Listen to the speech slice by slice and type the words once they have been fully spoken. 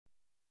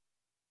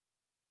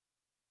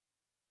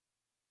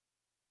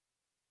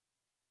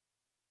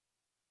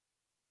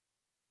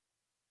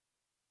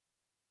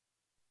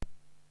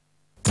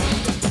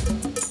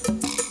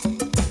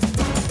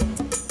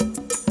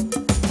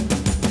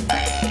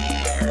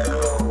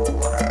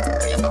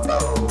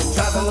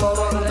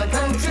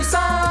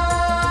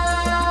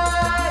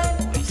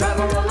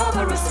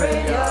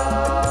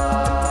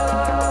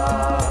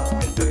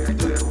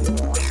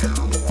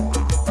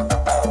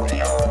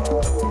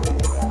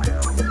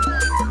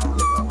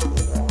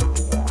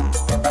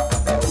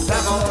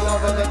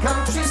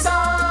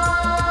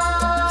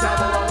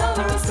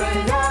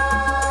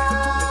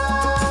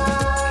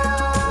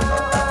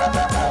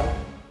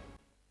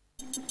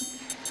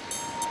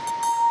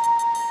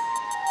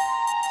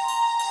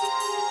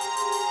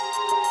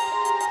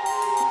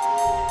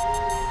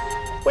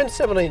When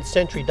 17th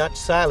century Dutch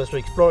sailors were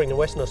exploring the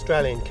Western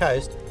Australian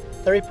coast,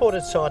 they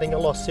reported sighting a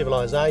lost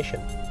civilization.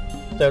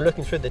 They were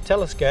looking through their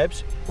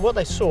telescopes and what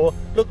they saw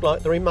looked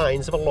like the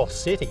remains of a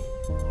lost city.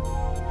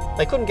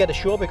 They couldn't get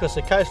ashore because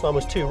the coastline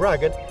was too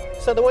rugged,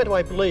 so they went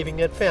away believing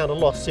they'd found a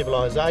lost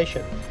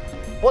civilization.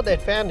 What they'd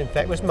found in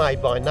fact was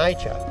made by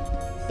nature.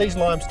 These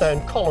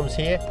limestone columns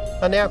here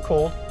are now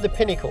called the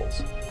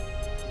Pinnacles.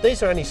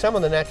 These are only some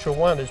of the natural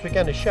wonders we're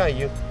going to show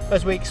you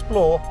as we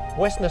explore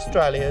Western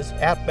Australia's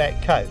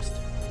Outback Coast.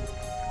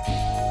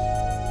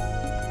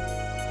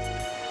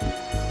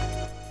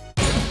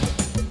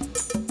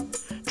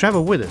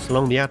 Travel with us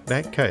along the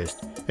Outback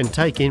Coast and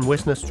take in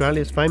Western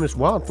Australia's famous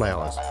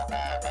wildflowers.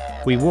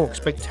 We walk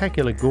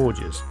spectacular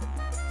gorges,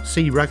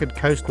 see rugged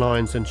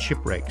coastlines and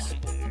shipwrecks,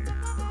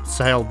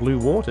 sail blue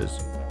waters,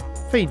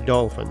 feed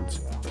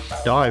dolphins,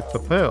 dive for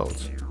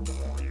pearls,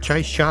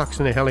 chase sharks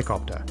in a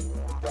helicopter,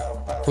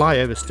 fly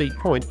over Steep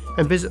Point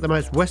and visit the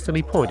most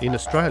westerly point in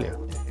Australia,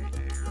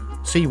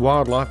 see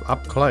wildlife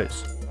up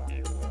close,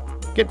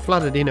 get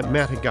flooded in at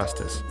Mt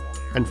Augustus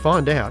and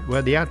find out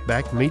where the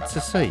outback meets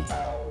the sea.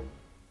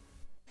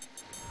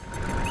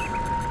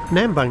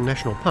 Nambung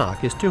National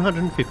Park is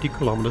 250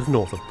 kilometres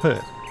north of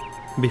Perth.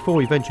 Before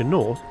we venture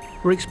north,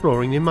 we're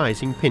exploring the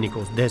amazing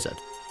Pinnacles Desert,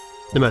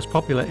 the most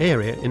popular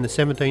area in the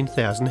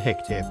 17,000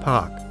 hectare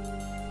park.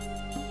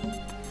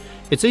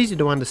 It's easy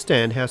to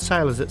understand how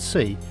sailors at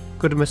sea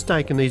could have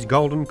mistaken these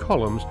golden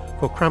columns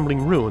for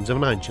crumbling ruins of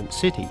an ancient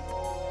city.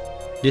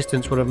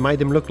 Distance would have made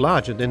them look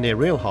larger than their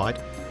real height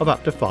of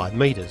up to 5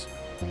 metres.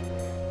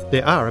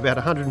 There are about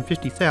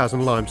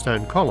 150,000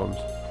 limestone columns,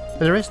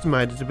 and they're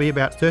estimated to be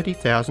about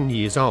 30,000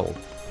 years old.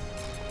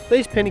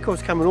 These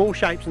pinnacles come in all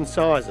shapes and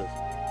sizes.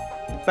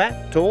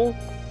 Fat, tall,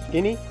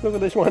 skinny. Look at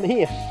this one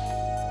here.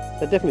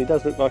 It definitely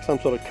does look like some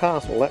sort of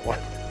castle, that one.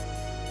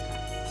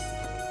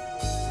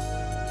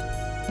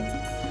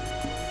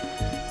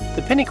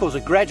 The pinnacles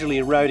are gradually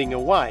eroding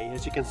away,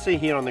 as you can see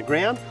here on the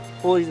ground.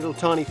 All these little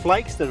tiny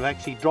flakes that have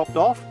actually dropped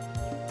off.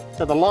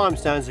 So the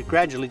limestones are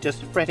gradually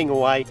just fretting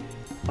away.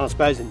 I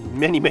suppose in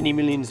many, many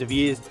millions of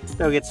years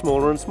they'll get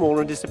smaller and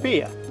smaller and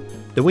disappear.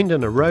 The wind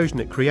and erosion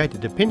that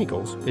created the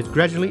pinnacles is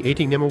gradually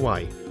eating them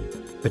away,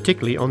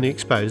 particularly on the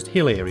exposed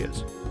hill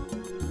areas.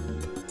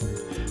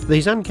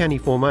 These uncanny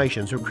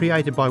formations were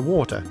created by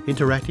water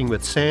interacting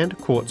with sand,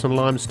 quartz and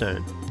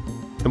limestone.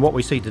 And what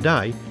we see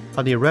today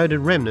are the eroded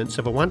remnants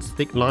of a once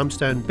thick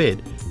limestone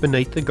bed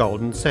beneath the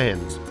golden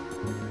sands.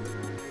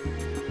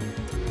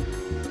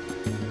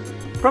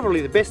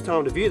 Probably the best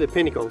time to view the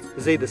pinnacles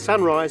is either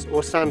sunrise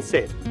or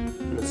sunset,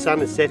 and the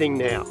sun is setting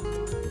now.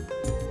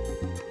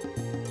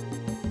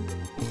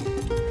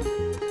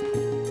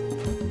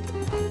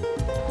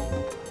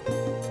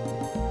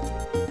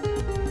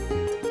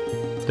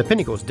 The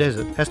Pinnacles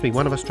Desert has to be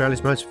one of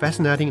Australia's most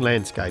fascinating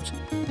landscapes,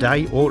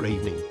 day or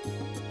evening.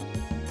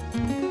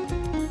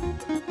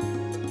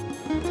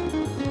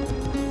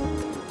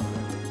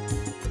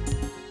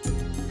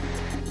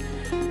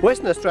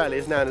 Western Australia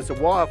is known as a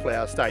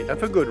wildflower state, and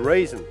for good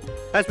reason.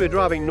 As we're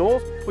driving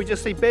north, we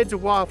just see beds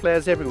of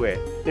wildflowers everywhere.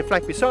 In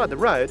fact, beside the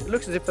road, it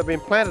looks as if they've been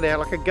planted out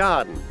like a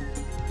garden.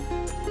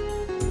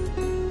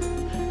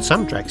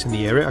 Some tracks in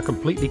the area are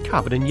completely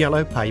covered in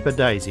yellow paper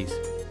daisies.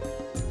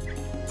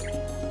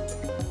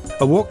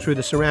 A walk through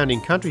the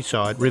surrounding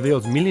countryside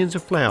reveals millions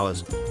of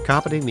flowers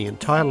carpeting the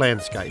entire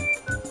landscape.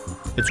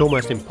 It's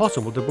almost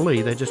impossible to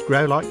believe they just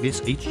grow like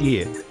this each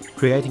year,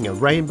 creating a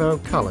rainbow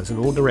of colours in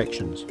all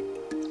directions.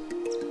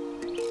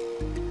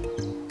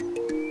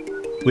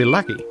 We're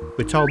lucky.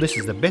 We're told this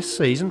is the best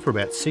season for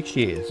about 6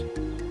 years.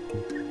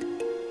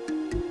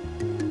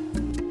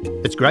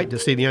 It's great to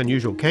see the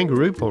unusual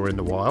kangaroo paw in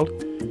the wild.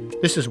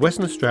 This is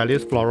Western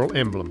Australia's floral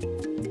emblem.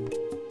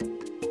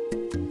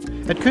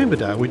 At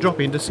Coomberdale we drop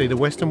in to see the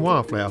Western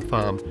Wildflower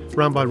Farm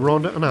run by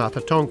Rhonda and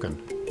Arthur Tonkin.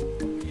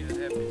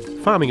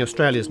 Farming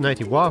Australia's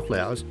native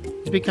wildflowers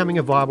is becoming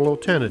a viable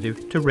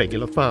alternative to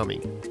regular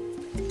farming.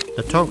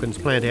 The Tonkins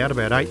plant out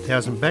about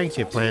 8,000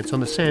 banksia plants on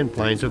the sand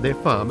plains of their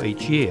farm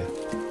each year.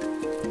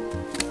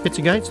 It's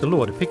against the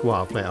law to pick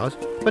wildflowers,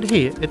 but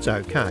here it's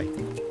okay.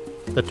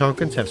 The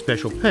Tonkins have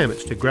special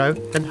permits to grow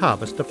and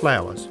harvest the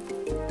flowers.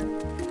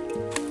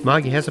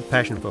 Margie has a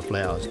passion for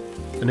flowers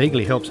and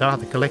eagerly helps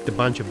Arthur collect a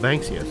bunch of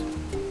banksias.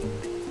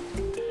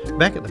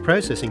 Back at the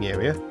processing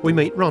area, we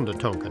meet Rhonda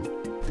Tonkin.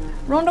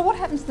 Rhonda, what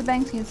happens to the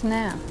banksias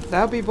now?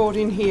 They'll be brought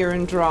in here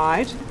and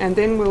dried, and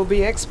then we'll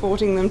be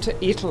exporting them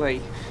to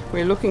Italy.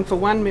 We're looking for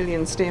 1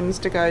 million stems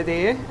to go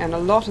there, and a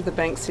lot of the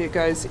banksia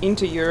goes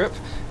into Europe,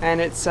 and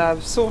it's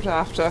sought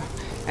after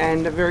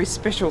and a very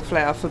special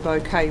flower for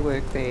bouquet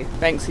work there.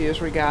 Banksia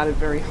is regarded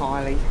very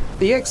highly.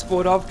 The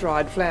export of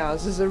dried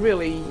flowers is a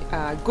really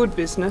good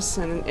business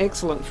and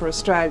excellent for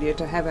Australia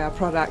to have our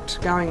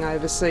product going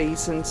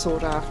overseas and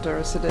sought after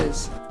as it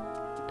is.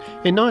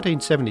 In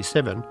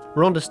 1977,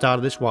 Rhonda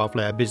started this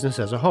wildflower business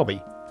as a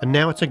hobby, and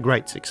now it's a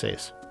great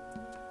success.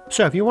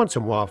 So if you want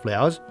some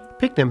wildflowers,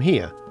 pick them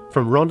here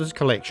from Rhonda's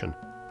collection,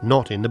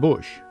 not in the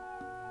bush.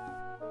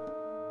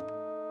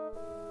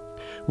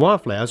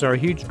 Wildflowers are a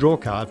huge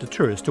drawcard to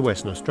tourists to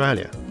Western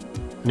Australia.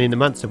 and in the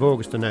months of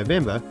August and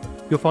November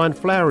you'll find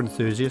flower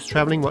enthusiasts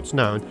travelling what's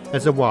known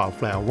as the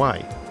Wildflower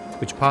Way,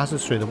 which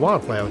passes through the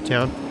wildflower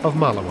town of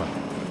Mullewa.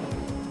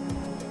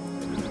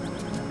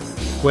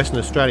 Western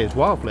Australia's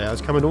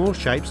wildflowers come in all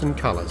shapes and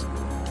colours,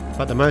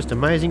 but the most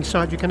amazing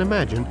sight you can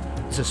imagine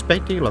is a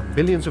spectacle of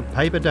billions of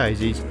paper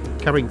daisies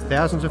covering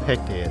thousands of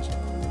hectares.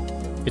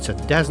 It's a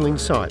dazzling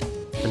sight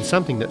and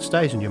something that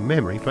stays in your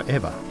memory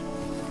forever.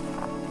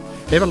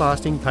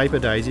 Everlasting paper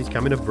daisies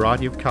come in a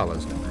variety of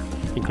colours,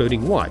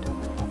 including white,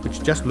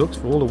 which just looks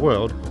for all the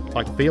world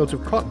like fields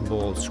of cotton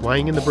balls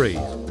swaying in the breeze.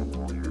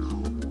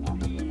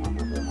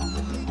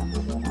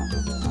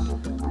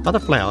 Other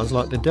flowers,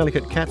 like the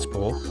delicate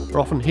catspaw, are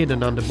often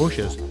hidden under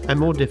bushes and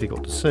more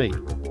difficult to see.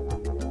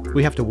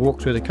 We have to walk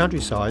through the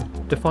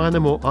countryside to find the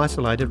more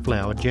isolated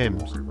flower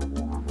gems.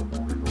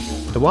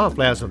 The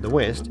wildflowers of the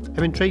West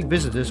have intrigued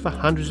visitors for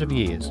hundreds of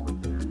years.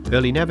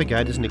 Early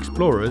navigators and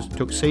explorers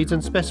took seeds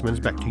and specimens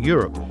back to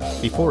Europe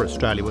before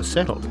Australia was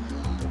settled.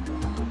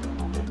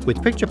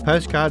 With picture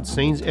postcard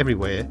scenes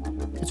everywhere,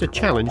 it's a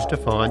challenge to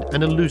find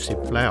an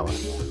elusive flower.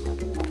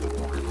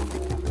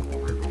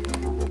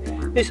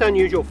 This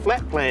unusual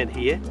flat plant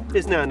here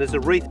is known as a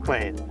wreath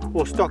plant,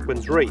 or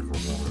Stockman's wreath.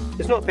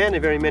 It's not found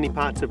in very many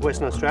parts of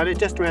Western Australia,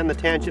 just around the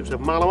townships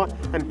of Mullewa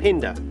and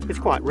Penda. It's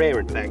quite rare,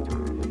 in fact.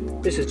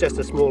 This is just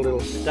a small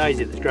little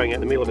daisy that's growing out in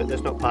the middle of it.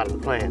 That's not part of the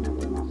plant.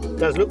 It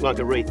does look like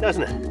a wreath,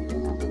 doesn't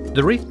it?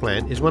 The wreath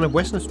plant is one of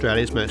Western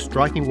Australia's most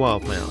striking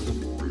wildflowers,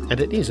 and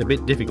it is a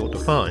bit difficult to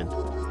find.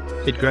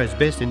 It grows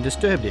best in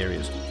disturbed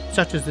areas,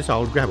 such as this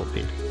old gravel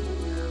pit.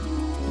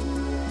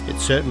 It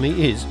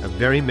certainly is a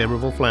very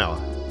memorable flower.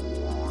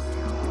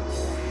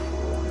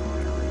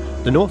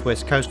 The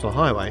Northwest Coastal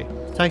Highway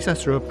takes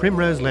us through a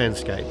primrose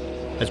landscape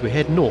as we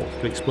head north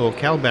to explore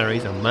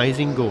Kalbarri's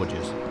amazing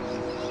gorges.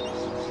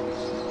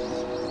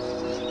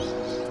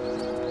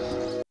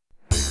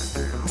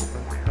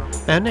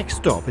 Our next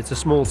stop is the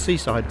small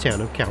seaside town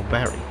of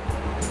Kalbarri.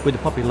 With a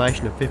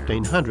population of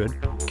 1,500,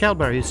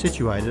 Kalbarri is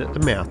situated at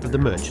the mouth of the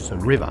Murchison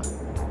River.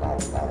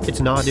 It's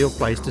an ideal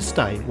place to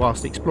stay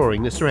whilst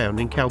exploring the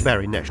surrounding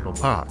Kalbarri National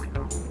Park.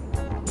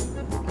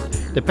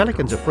 The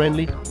pelicans are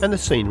friendly and the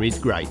scenery is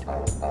great.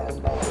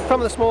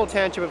 From the small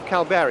township of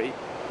Kalbarri,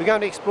 we're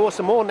going to explore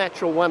some more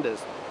natural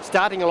wonders,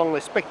 starting along the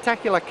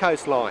spectacular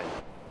coastline.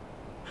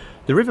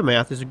 The river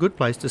mouth is a good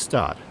place to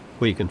start,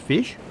 where you can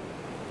fish,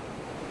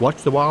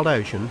 watch the wild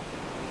ocean,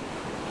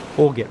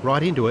 or get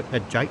right into it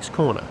at Jake's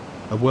Corner,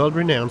 a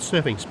world-renowned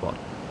surfing spot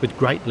with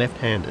great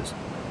left-handers.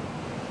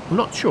 I'm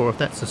not sure if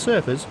that's the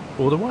surfers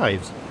or the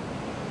waves.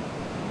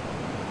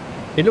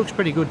 It looks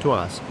pretty good to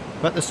us,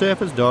 but the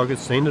surfer's dog has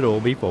seen it all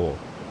before.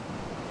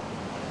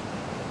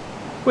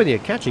 Whether you're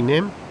catching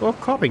them or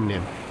copping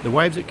them, the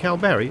waves at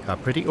Kalbarri are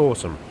pretty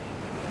awesome.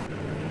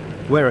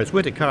 Whereas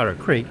Wittakara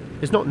Creek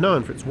is not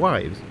known for its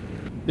waves,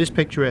 this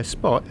picturesque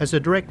spot has a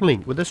direct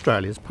link with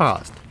Australia's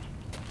past.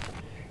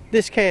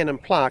 This cairn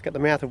and plaque at the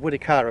mouth of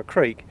Wittakara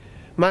Creek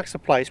marks the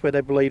place where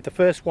they believe the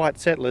first white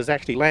settlers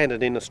actually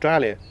landed in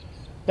Australia.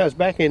 That was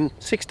back in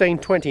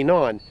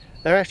 1629.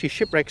 They were actually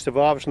shipwreck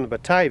survivors from the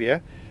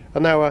Batavia,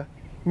 and they were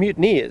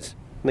mutineers,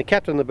 and the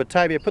captain of the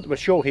Batavia put them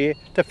ashore here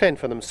to fend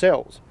for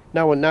themselves.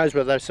 No one knows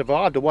whether they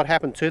survived or what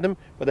happened to them,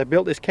 but they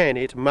built this cairn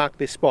here to mark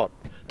this spot.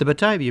 The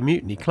Batavia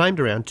mutiny claimed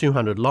around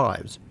 200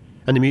 lives,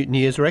 and the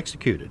mutineers were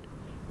executed.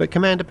 But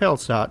Commander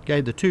Pelsart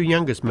gave the two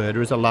youngest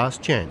murderers a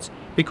last chance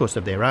because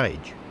of their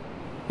age.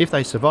 If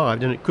they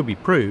survived and it could be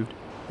proved,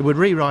 it would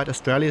rewrite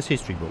Australia's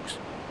history books.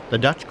 The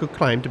Dutch could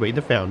claim to be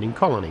the founding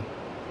colony.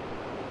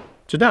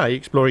 Today,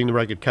 exploring the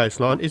rugged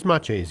coastline is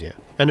much easier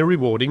and a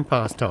rewarding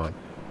pastime.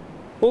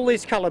 All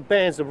these coloured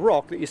bands of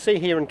rock that you see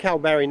here in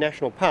Kalbarri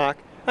National Park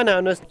are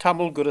known as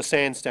Tumblegooda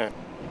sandstone.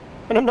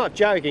 And I'm not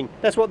joking,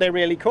 that's what they're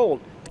really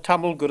called,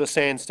 Tumblegooda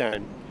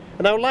sandstone.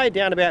 And they were laid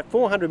down about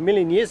 400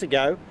 million years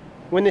ago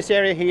when this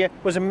area here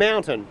was a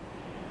mountain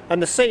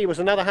and the sea was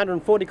another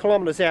 140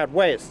 kilometres out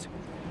west.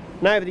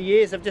 And over the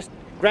years they've just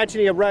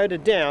gradually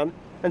eroded down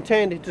and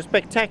turned into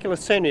spectacular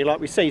scenery like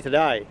we see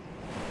today.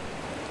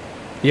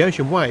 The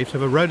ocean waves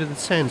have eroded the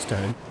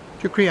sandstone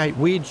to create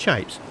weird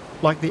shapes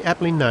like the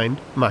aptly named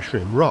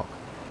mushroom rock.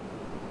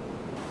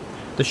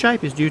 The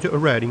shape is due to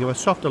eroding of a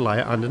softer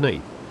layer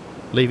underneath,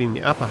 leaving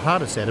the upper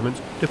harder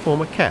sediments to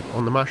form a cap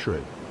on the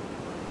mushroom.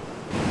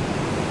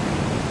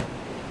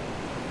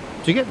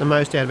 To get the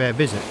most out of our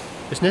visit,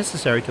 it's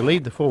necessary to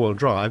leave the four-wheel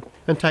drive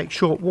and take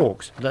short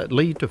walks that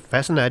lead to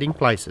fascinating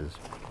places.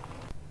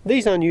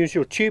 These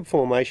unusual tube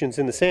formations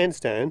in the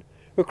sandstone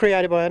were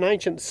created by an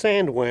ancient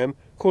sandworm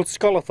called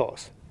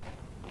Scolothos.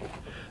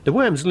 The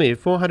worms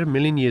lived 400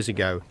 million years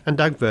ago and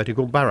dug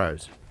vertical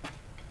burrows.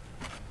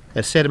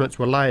 As sediments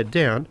were layered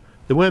down,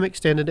 the worm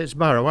extended its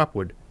burrow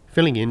upward,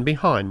 filling in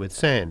behind with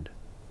sand.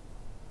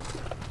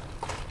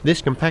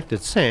 This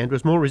compacted sand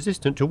was more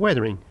resistant to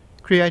weathering,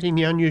 creating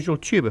the unusual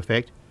tube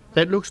effect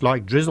that looks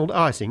like drizzled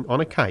icing on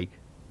a cake.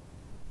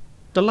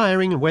 The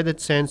layering and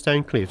weathered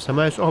sandstone cliffs are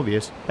most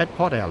obvious at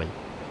Pot Alley,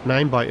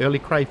 named by early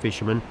cray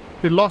fishermen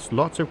who lost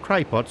lots of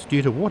cray pots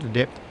due to water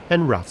depth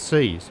and rough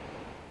seas.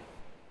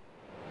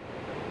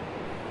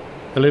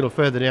 A little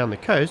further down the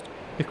coast,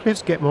 the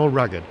cliffs get more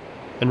rugged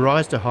and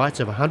rise to heights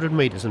of 100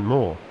 metres and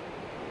more.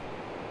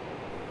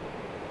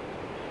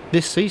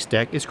 This sea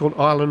stack is called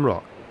island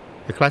rock,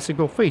 a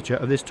classical feature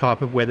of this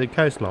type of weathered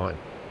coastline.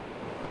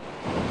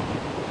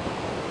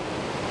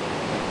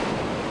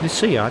 This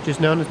sea arch is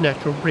known as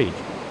Natural Bridge,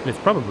 and it's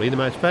probably the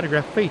most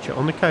photographed feature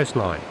on the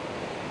coastline.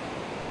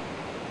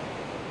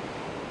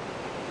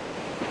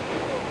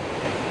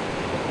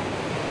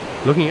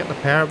 Looking at the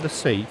power of the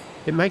sea,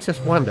 it makes us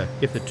wonder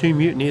if the two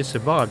mutineers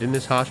survived in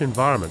this harsh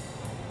environment,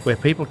 where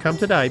people come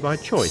today by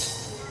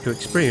choice to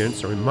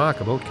experience the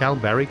remarkable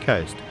Kalbarri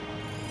coast.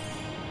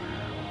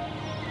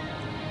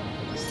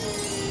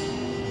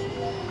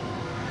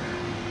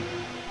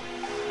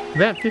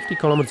 About 50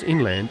 kilometres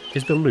inland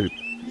is the Loop,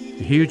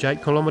 a huge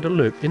 8-kilometre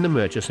loop in the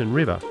Murchison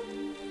River.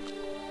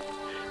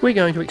 We're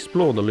going to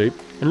explore the Loop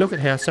and look at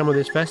how some of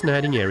this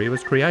fascinating area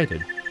was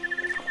created.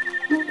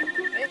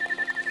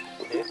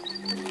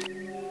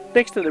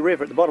 Next to the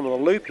river at the bottom of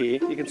the loop here,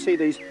 you can see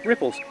these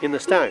ripples in the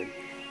stone.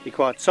 They're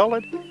quite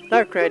solid. They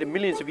were created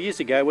millions of years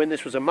ago when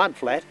this was a mud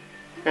flat,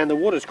 and the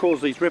water's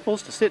caused these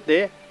ripples to sit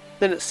there,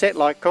 then it's set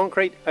like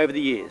concrete over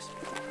the years.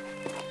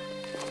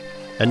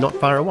 And not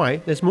far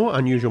away, there's more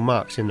unusual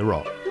marks in the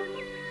rock.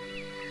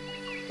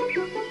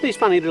 These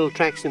funny little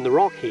tracks in the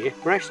rock here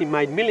were actually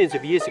made millions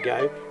of years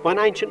ago by an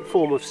ancient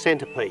form of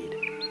centipede.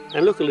 They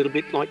look a little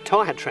bit like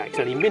tyre tracks,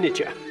 only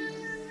miniature.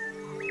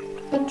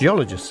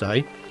 Geologists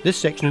say this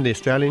section of the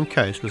Australian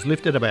coast was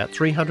lifted about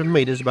 300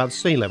 metres above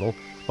sea level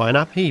by an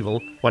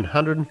upheaval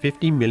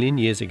 150 million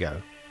years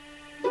ago.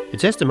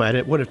 It's estimated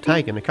it would have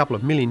taken a couple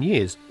of million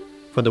years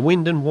for the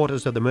wind and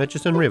waters of the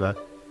Murchison River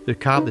to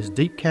carve this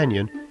deep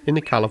canyon in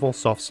the colourful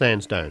soft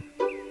sandstone.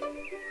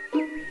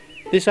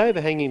 This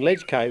overhanging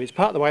ledge cave is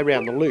part of the way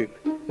around the loop,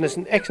 and it's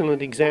an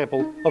excellent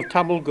example of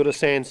Tumblegooda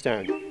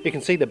sandstone. You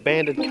can see the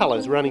banded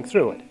colours running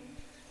through it.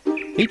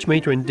 Each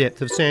metre in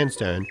depth of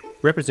sandstone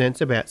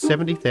represents about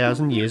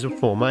 70,000 years of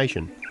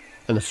formation,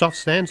 and the soft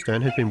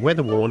sandstone has been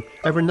weather-worn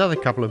over another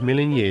couple of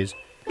million years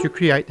to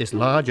create this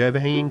large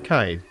overhanging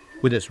cave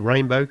with its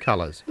rainbow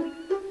colours.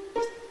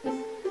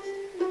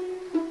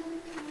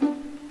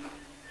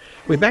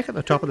 We're back at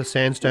the top of the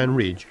sandstone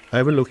ridge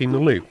overlooking the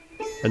loop,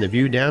 and the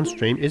view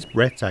downstream is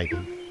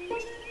breathtaking.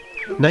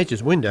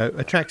 Nature's window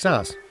attracts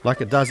us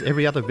like it does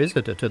every other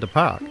visitor to the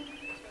park,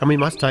 and we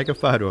must take a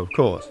photo, of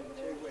course.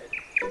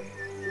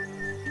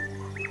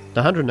 The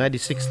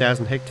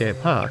 186,000 hectare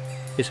park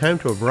is home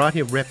to a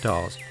variety of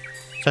reptiles,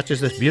 such as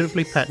this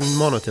beautifully patterned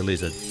monitor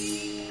lizard.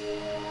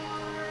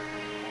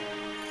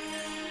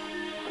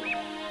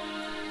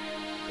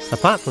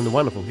 Apart from the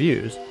wonderful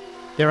views,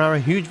 there are a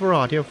huge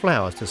variety of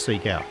flowers to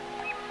seek out.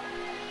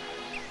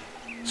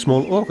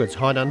 Small orchids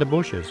hide under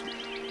bushes,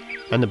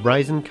 and the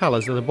brazen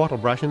colours of the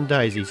bottlebrush and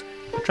daisies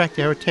attract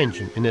our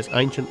attention in this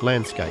ancient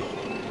landscape.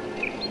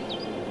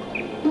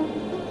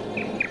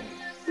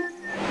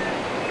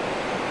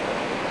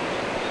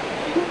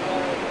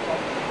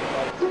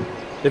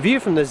 The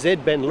view from the Z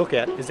Bend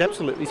lookout is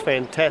absolutely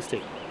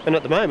fantastic, and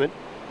at the moment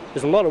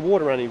there's a lot of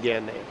water running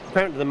down there,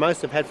 apparently the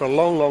most I've had for a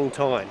long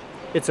time.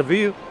 It's a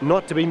view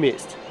not to be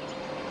missed.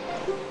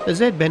 The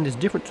Z Bend is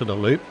different to the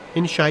Loop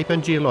in shape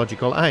and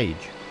geological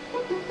age.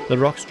 The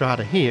rock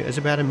strata here is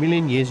about 1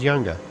 million years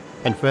younger,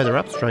 and further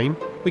upstream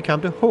we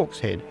come to Hawk's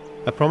Head,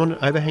 a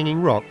prominent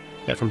overhanging rock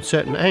that from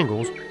certain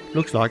angles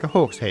looks like a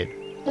hawk's head.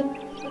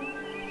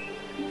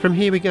 From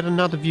here we get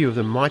another view of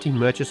the mighty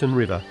Murchison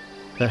River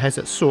that has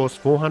its source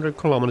 400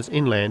 kilometres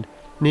inland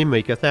near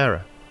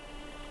Meekatharra.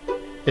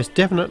 It's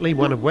definitely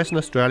one of Western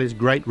Australia's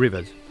great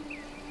rivers.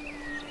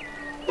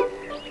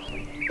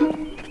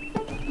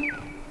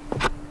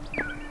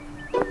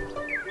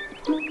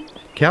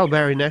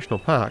 Kalbarri National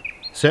Park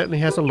certainly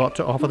has a lot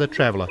to offer the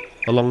traveller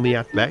along the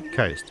Outback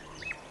Coast.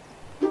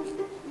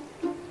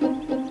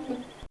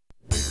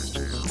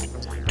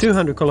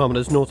 200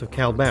 kilometres north of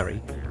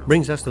Kalbarri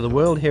brings us to the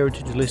World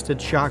Heritage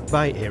listed Shark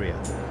Bay area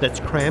that's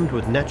crammed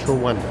with natural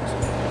wonders.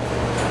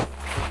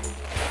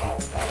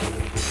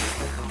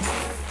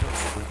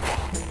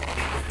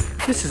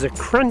 This is a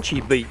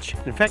crunchy beach.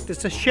 In fact,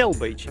 it's a shell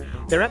beach.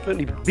 There are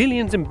absolutely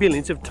billions and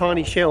billions of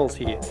tiny shells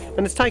here,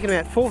 and it's taken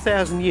about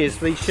 4,000 years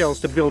for these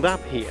shells to build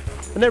up here,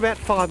 and they're about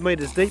 5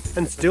 metres deep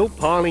and still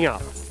piling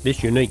up.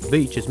 This unique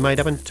beach is made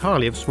up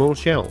entirely of small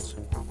shells.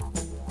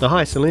 The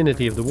high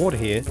salinity of the water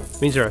here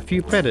means there are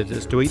few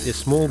predators to eat this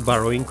small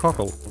burrowing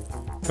cockle,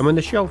 and when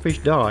the shellfish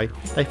die,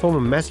 they form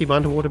a massive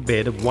underwater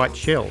bed of white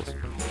shells.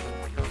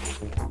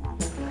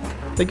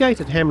 The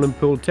gate at Hamlin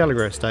Pool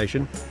Telegraph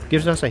Station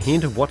gives us a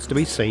hint of what's to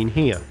be seen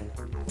here.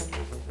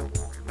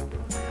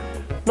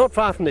 Not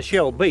far from the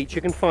shell beach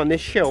you can find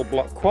this shell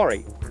block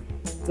quarry.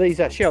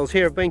 These shells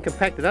here have been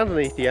compacted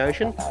underneath the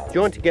ocean,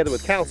 joined together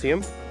with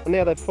calcium, and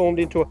now they've formed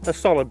into a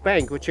solid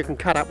bank which you can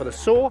cut up with a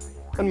saw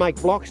and make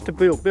blocks to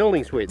build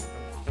buildings with.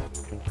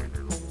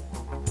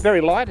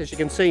 Very light, as you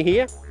can see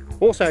here,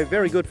 also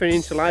very good for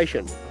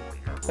insulation.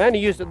 They only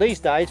use it these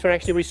days for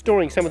actually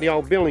restoring some of the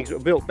old buildings that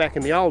were built back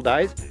in the old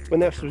days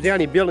when this was the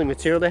only building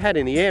material they had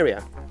in the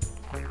area.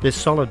 This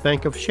solid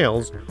bank of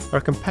shells are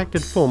a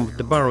compacted form of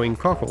the burrowing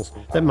cockles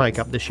that make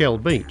up the shell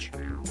beach.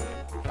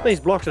 These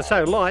blocks are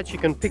so light you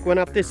can pick one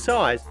up this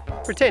size,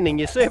 pretending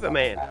you're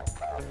Superman.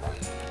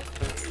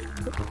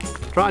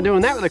 Try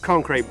doing that with a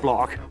concrete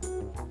block.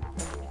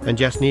 And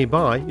just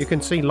nearby you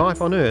can see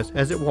life on Earth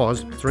as it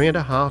was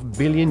 3.5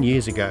 billion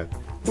years ago.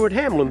 We're at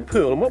Hamlin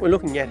Pool, and what we're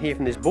looking at here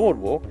from this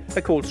boardwalk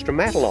are called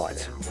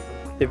stromatolites.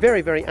 They're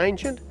very, very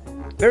ancient,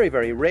 very,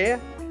 very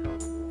rare,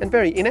 and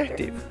very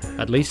inactive.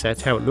 At least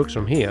that's how it looks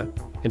from here.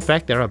 In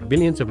fact, there are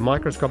billions of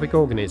microscopic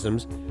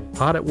organisms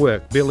hard at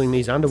work building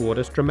these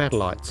underwater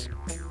stromatolites.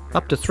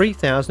 Up to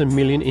 3,000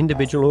 million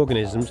individual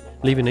organisms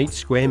live in each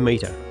square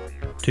metre.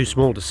 Too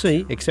small to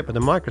see, except with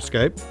a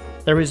microscope,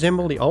 they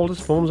resemble the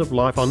oldest forms of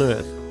life on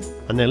Earth,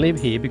 and they live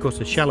here because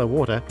the shallow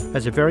water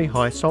has a very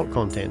high salt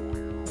content.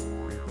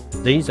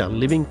 These are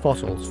living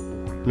fossils,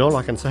 and all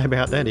I can say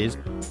about that is,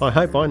 I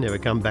hope I never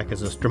come back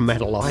as a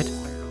stromatolite.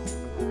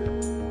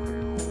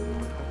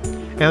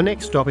 Our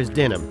next stop is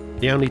Denham,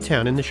 the only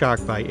town in the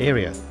Shark Bay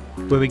area,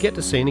 where we get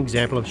to see an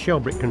example of shell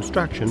brick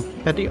construction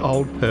at the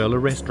old Perla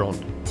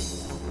restaurant.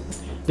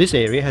 This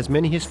area has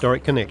many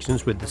historic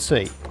connections with the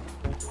sea.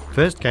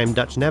 First came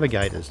Dutch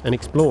navigators and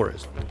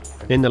explorers.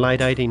 In the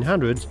late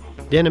 1800s,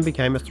 Denham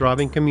became a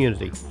thriving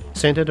community,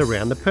 centred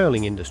around the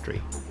pearling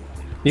industry.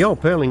 The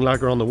old pearling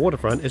lugger on the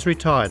waterfront is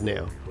retired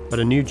now, but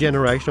a new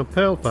generation of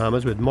pearl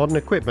farmers with modern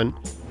equipment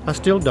are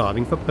still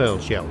diving for pearl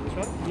shells.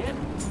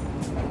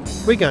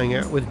 We're going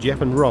out with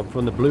Jeff and Rob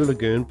from the Blue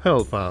Lagoon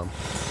Pearl Farm.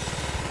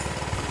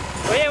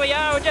 Well, here we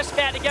are, we're just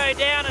about to go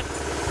down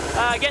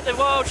and get the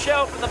wild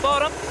shell from the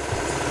bottom.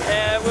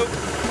 We'll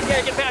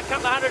get about a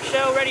couple of hundred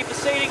shell ready for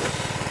seeding.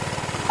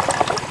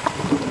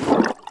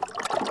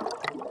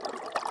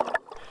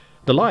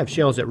 The live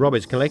shells that Rob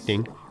is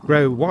collecting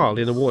grow wild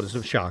in the waters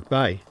of Shark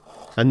Bay,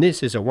 and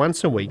this is a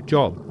once-a-week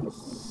job.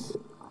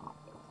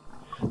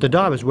 The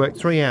divers work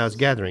 3 hours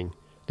gathering,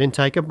 then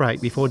take a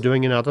break before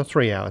doing another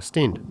 3-hour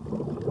stint.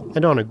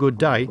 And on a good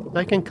day,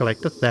 they can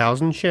collect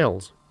 1,000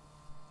 shells.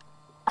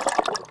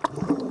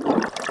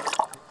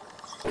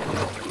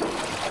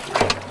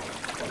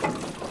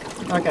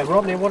 Okay,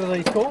 Rob, now what are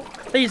these called?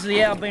 These are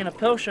the albina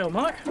pearl shell,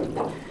 Mike.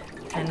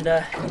 And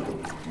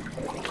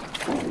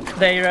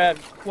they're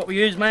what we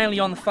use mainly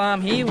on the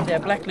farm here with our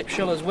black lip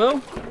shell as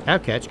well. Our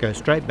catch goes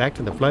straight back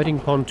to the floating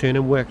pontoon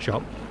and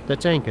workshop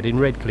that's anchored in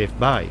Redcliffe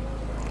Bay.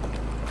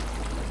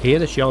 Here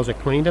the shells are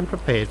cleaned and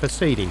prepared for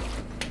seeding.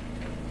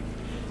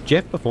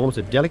 Jeff performs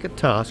the delicate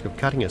task of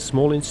cutting a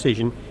small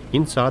incision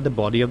inside the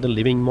body of the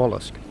living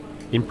mollusk,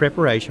 in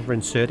preparation for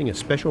inserting a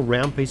special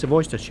round piece of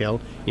oyster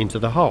shell into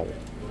the hole.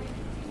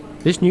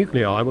 This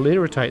nuclei will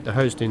irritate the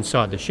host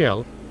inside the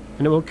shell,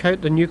 and it will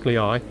coat the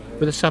nuclei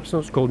with a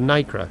substance called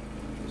nacre,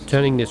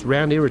 turning this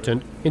round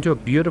irritant into a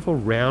beautiful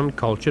round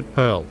cultured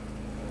pearl.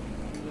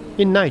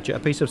 In nature, a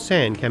piece of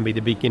sand can be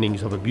the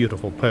beginnings of a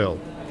beautiful pearl.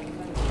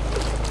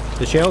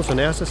 The shells are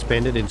now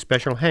suspended in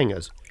special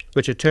hangers,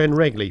 which are turned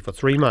regularly for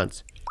 3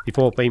 months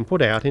before being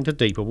put out into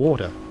deeper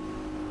water.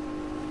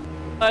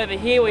 Over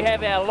here we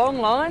have our long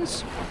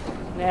lines.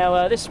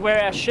 Now this is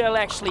where our shell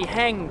actually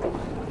hang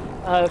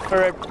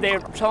for their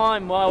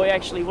time while we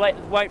actually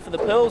wait for the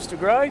pearls to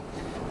grow.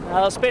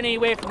 They'll spend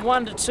anywhere from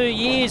 1 to 2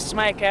 years to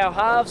make our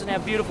halves and our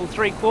beautiful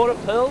 3/4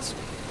 pearls.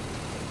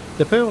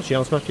 The pearl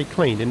shells must be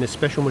cleaned in this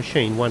special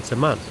machine once a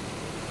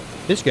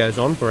month. This goes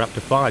on for up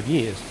to 5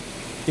 years.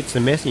 It's the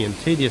messy and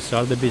tedious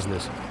side of the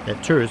business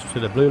that tourists to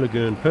the Blue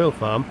Lagoon Pearl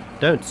Farm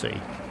don't see.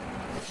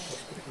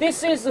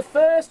 This is the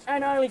first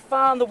and only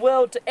farm in the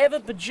world to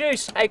ever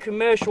produce a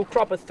commercial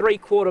crop of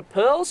 3/4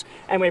 pearls,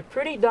 and we're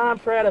pretty darn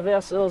proud of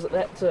ourselves at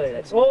that too.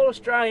 That's all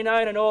Australian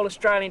owned and all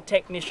Australian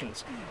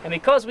technicians. And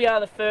because we are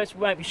the first,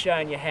 we won't be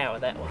showing you how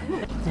with that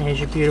one. There's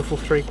your beautiful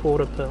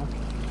 3/4 pearl.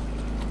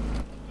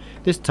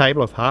 This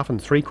table of 1/2 and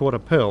 3/4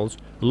 pearls,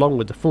 along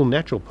with the full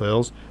natural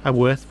pearls, are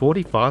worth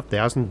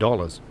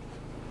 $45,000.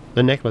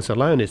 The necklace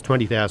alone is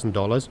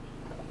 $20,000,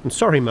 and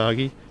sorry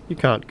Margie, you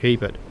can't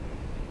keep it.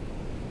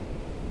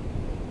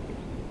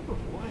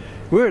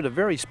 We're at a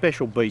very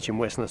special beach in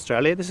Western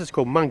Australia. This is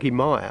called Monkey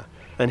Mire,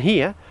 and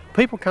here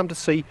people come to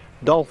see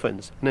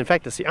dolphins, and in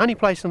fact it's the only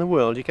place in the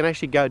world you can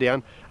actually go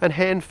down and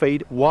hand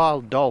feed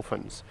wild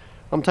dolphins.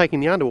 I'm taking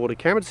the underwater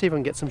camera to see if I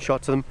can get some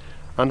shots of them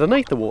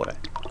underneath the water.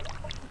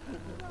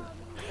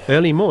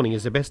 Early morning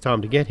is the best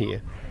time to get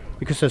here,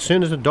 because as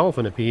soon as a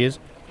dolphin appears,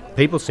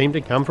 people seem to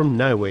come from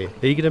nowhere,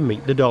 eager to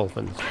meet the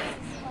dolphins.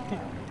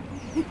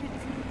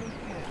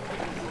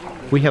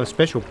 We have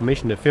special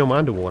permission to film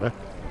underwater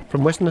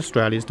from Western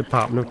Australia's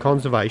Department of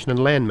Conservation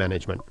and Land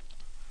Management.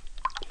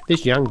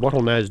 This young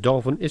bottlenose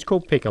dolphin is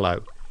called Piccolo,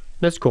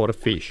 and it's caught a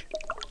fish.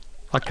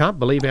 I can't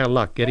believe our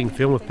luck getting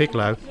film of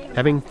Piccolo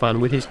having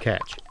fun with his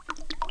catch.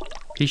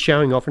 He's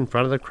showing off in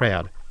front of the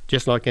crowd,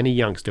 just like any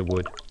youngster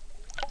would.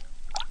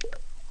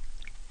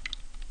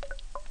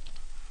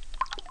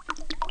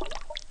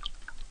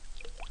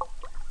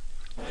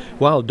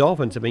 Wild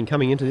dolphins have been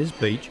coming into this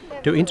beach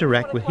to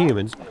interact with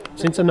humans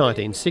since the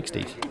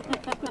 1960s,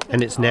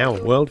 and it's now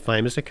a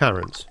world-famous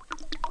occurrence.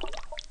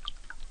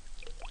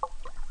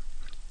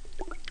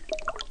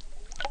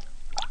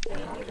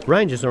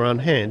 Rangers are on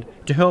hand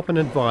to help and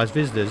advise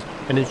visitors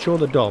and ensure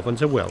the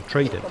dolphins are well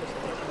treated.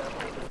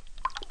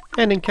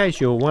 And in case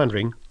you're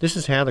wondering, this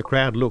is how the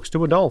crowd looks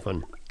to a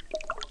dolphin.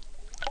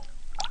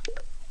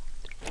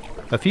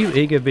 A few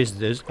eager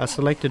visitors are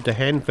selected to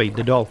hand feed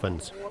the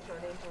dolphins.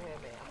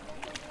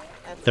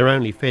 They're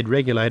only fed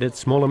regulated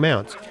small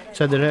amounts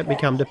so they don't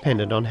become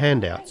dependent on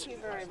handouts.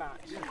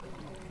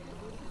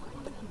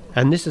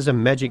 And this is a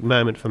magic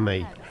moment for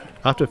me.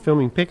 After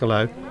filming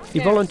Piccolo, he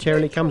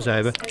voluntarily comes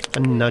over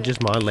and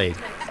nudges my leg.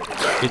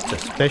 It's a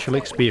special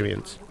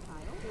experience.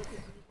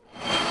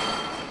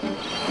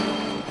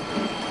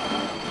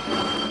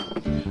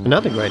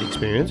 Another great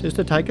experience is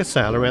to take a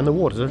sail around the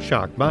waters of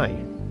Shark Bay.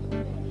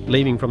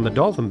 Leaving from the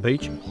dolphin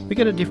beach, we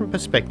get a different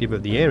perspective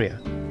of the area,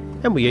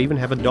 and we even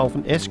have a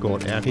dolphin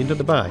escort out into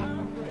the bay.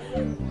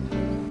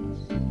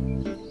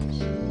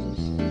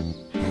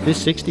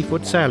 This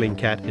 60-foot sailing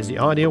cat is the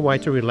ideal way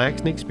to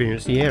relax and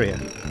experience the area.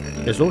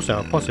 There's also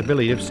a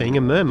possibility of seeing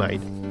a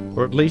mermaid,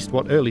 or at least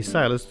what early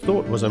sailors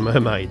thought was a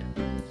mermaid.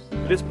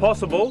 It is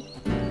possible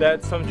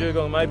that some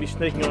dugong may be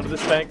sneaking onto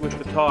this bank with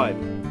the tide.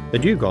 The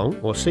dugong,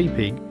 or sea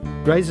pig,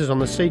 grazes on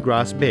the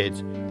seagrass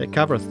beds that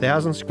cover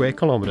 1,000 square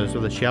kilometres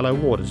of the shallow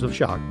waters of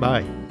Shark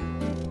Bay.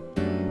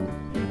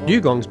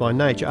 Dugongs by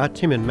nature are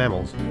timid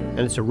mammals, and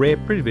it's a rare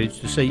privilege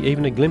to see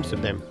even a glimpse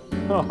of them.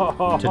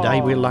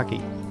 Today we're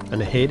lucky,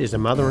 and ahead is a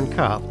mother and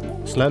calf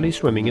slowly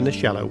swimming in the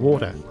shallow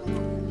water.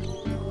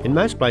 In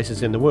most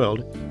places in the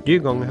world,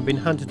 dugong have been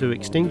hunted to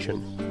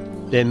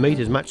extinction. Their meat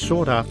is much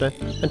sought after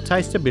and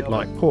tastes a bit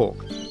like pork.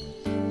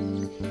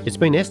 It's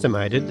been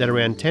estimated that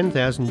around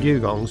 10,000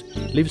 dugongs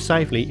live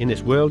safely in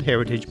this World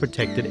Heritage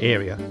protected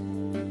area,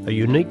 a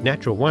unique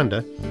natural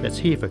wonder that's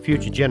here for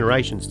future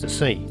generations to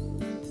see.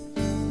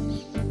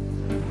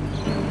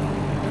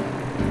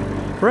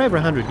 For over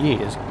 100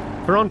 years,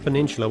 Peron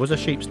Peninsula was a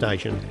sheep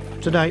station.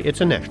 Today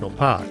it's a national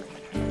park.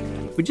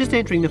 We're just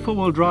entering the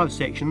four-wheel drive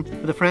section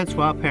of the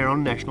Francois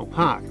Peron National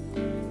Park.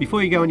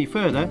 Before you go any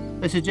further,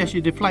 they suggest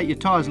you deflate your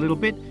tyres a little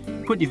bit,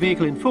 put your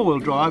vehicle in four-wheel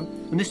drive,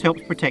 and this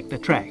helps protect the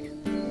track.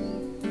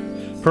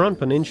 Peron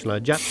Peninsula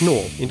juts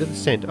north into the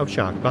centre of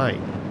Shark Bay.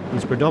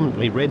 It's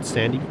predominantly red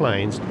sandy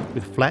plains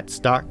with flat,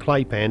 stark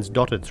clay pans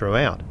dotted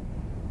throughout.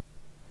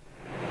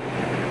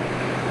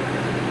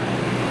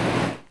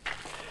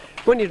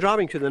 When you're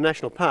driving to the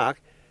national park,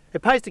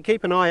 it pays to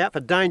keep an eye out for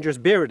dangerous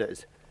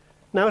birriders.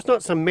 Now, it's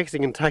not some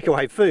Mexican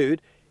takeaway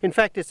food. In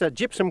fact, it's a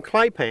gypsum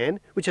clay pan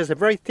which has a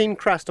very thin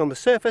crust on the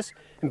surface,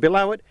 and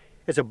below it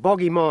is a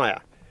boggy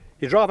mire.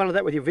 You drive under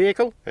that with your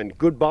vehicle and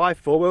goodbye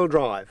four-wheel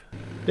drive.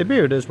 The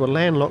birriders were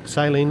landlocked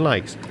saline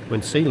lakes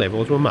when sea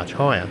levels were much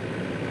higher.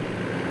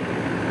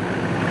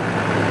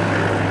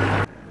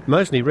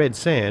 Mostly red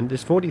sand,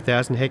 this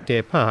 40,000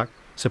 hectare park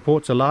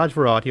supports a large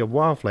variety of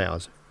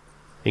wildflowers,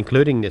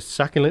 including this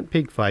succulent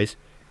pigface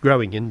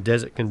growing in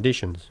desert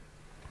conditions.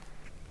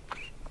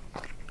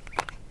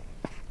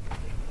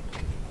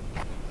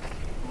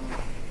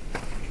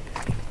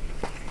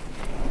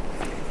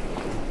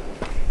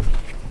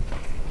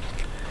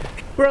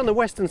 We're on the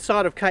western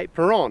side of Cape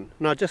Peron,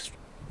 and I just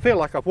feel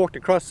like I've walked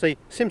across the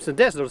Simpson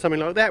Desert or something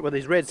like that with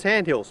these red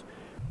sandhills.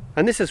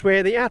 And this is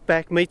where the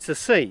outback meets the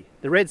sea.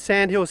 The red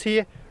sandhills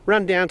here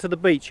run down to the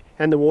beach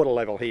and the water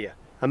level here.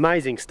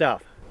 Amazing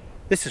stuff.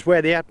 This is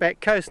where the Outback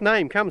Coast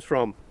name comes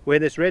from, where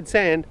this red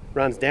sand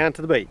runs down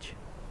to the beach.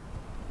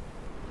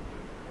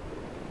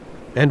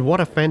 And what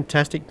a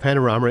fantastic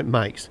panorama it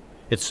makes.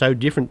 It's so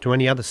different to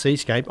any other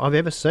seascape I've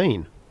ever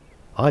seen.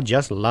 I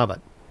just love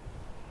it.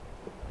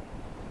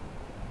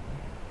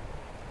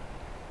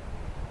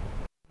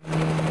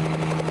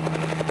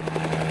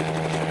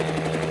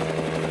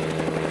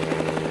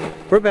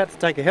 We're about to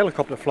take a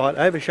helicopter flight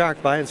over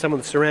Shark Bay and some of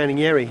the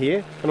surrounding area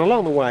here, and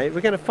along the way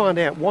we're going to find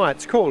out why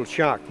it's called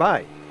Shark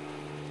Bay.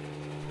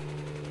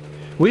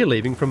 We're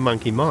leaving from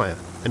Monkey Mia,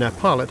 and our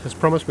pilot has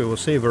promised we will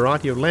see a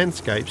variety of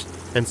landscapes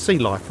and sea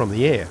life from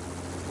the air.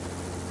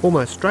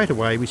 Almost straight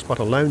away we spot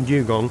a lone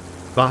dugong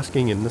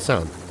basking in the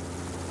sun,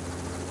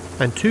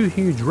 and two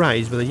huge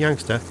rays with a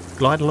youngster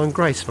glide along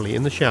gracefully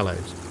in the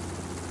shallows.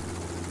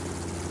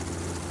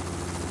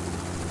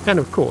 And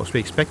of course we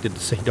expected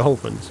to see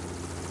dolphins.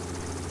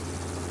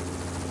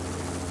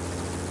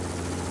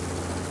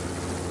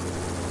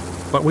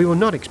 But we were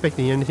not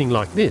expecting anything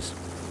like this.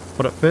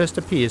 What at first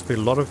appears to be a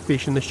lot of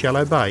fish in the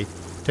shallow bay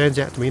turns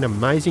out to be an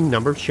amazing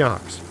number of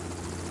sharks.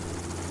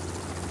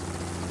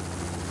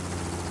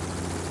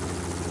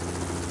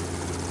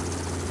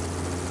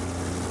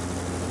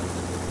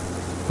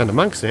 And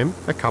amongst them,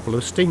 a couple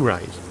of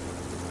stingrays.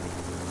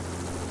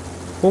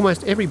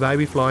 Almost every bay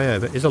we fly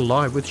over is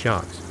alive with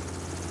sharks.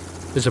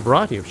 There's a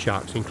variety of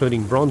sharks,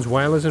 including bronze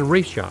whalers and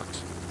reef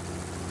sharks.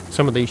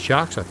 Some of these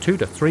sharks are 2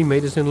 to 3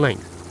 metres in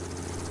length.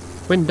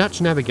 When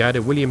Dutch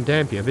navigator William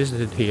Dampier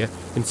visited here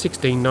in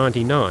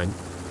 1699,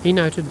 he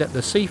noted that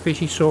the sea fish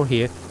he saw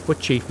here were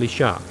chiefly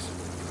sharks,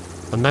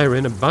 and they were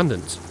in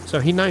abundance, so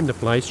he named the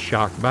place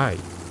Shark Bay.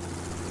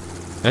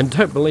 And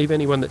don't believe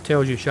anyone that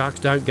tells you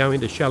sharks don't go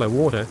into shallow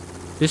water.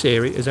 This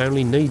area is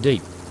only knee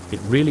deep. It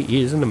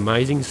really is an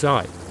amazing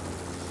sight.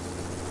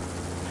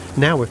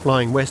 Now we're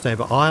flying west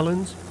over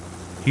islands,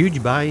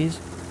 huge bays,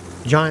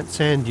 giant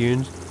sand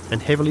dunes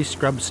and heavily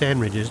scrubbed sand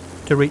ridges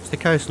to reach the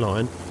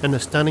coastline and the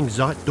stunning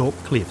Zuiddorp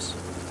cliffs.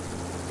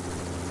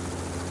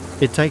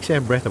 It takes our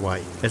breath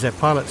away as our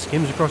pilot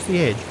skims across the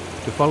edge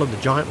to follow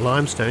the giant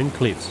limestone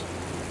cliffs.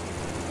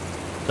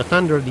 The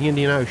thunder of the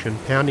Indian Ocean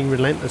pounding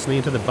relentlessly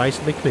into the base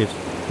of the cliffs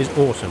is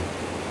awesome.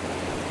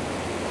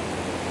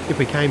 If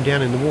we came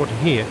down in the water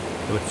here,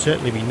 there would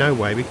certainly be no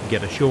way we could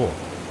get ashore.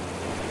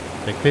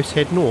 The cliffs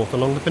head north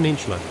along the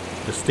peninsula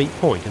to Steep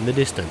Point in the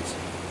distance.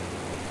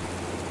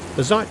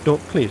 The Zuiddorp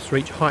cliffs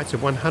reach heights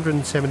of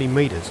 170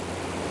 metres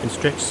and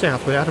stretch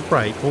south without a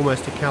break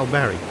almost to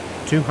Kalbarri,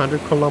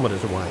 200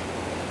 kilometres away.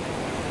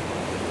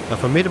 A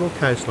formidable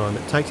coastline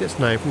that takes its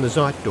name from the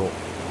Zuiddorp,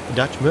 a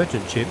Dutch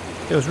merchant ship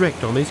that was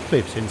wrecked on these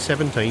cliffs in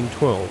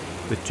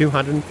 1712 with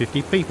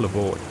 250 people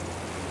aboard.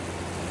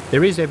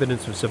 There is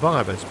evidence of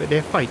survivors, but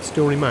their fate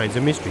still remains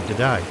a mystery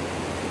today.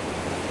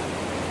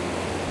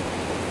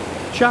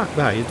 Shark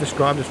Bay is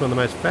described as one of the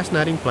most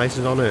fascinating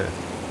places on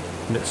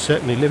Earth, and it's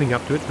certainly living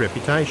up to its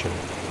reputation.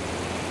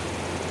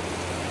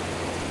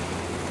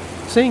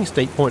 Seeing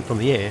Steep Point from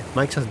the air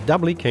makes us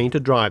doubly keen to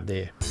drive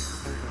there.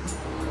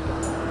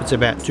 It's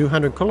about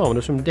 200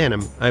 kilometres from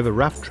Denham over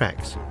rough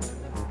tracks.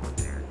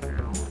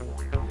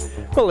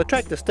 Well, the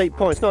track to Steep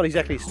Point's not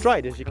exactly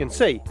straight, as you can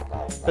see,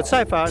 but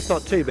so far it's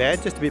not too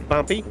bad, just a bit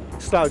bumpy,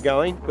 slow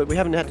going, but we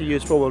haven't had to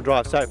use four-wheel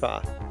drive so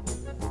far.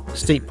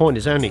 Steep Point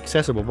is only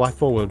accessible by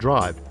four-wheel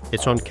drive.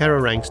 It's on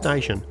Carrarang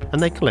Station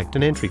and they collect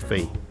an entry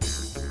fee.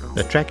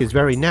 The track is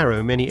very narrow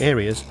in many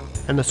areas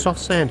and the soft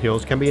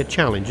sandhills can be a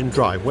challenge in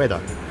dry weather.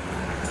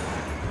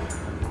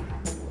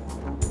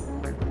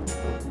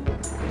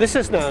 This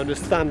is known as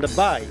Thunder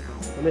Bay,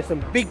 and there's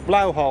some big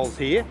blowholes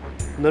here,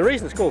 and the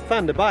reason it's called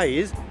Thunder Bay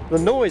is the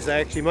noise they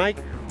actually make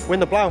when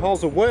the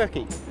blowholes are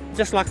working,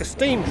 just like a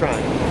steam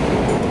train.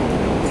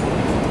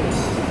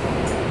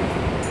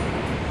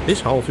 This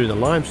hole through the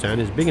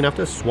limestone is big enough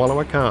to swallow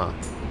a car,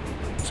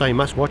 so you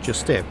must watch your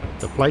step.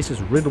 The place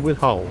is riddled with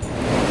holes.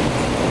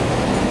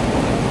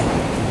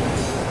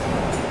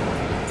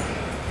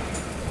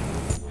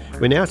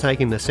 We're now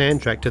taking the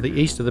sand track to the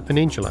east of the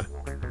peninsula,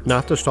 and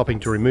after stopping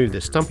to remove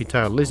the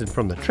stumpy-tailed lizard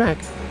from the track,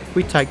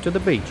 we take to the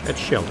beach at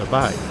Shelter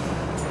Bay.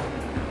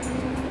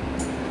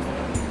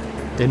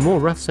 Then more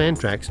rough sand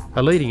tracks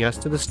are leading us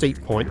to the Steep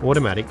Point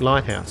automatic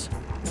lighthouse.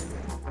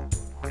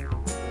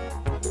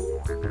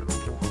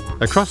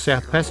 Across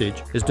South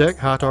Passage is Dirk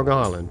Hartog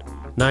Island,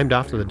 named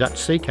after the Dutch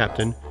sea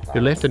captain who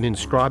left an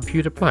inscribed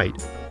pewter plate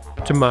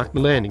to mark the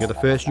landing of the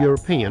first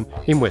European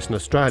in Western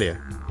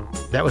Australia.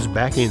 That was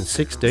back in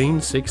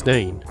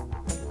 1616.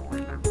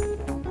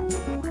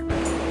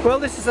 Well,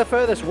 this is the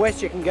furthest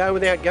west you can go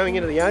without going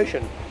into the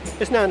ocean.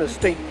 It's known as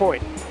Steep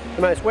Point,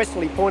 the most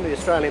westerly point of the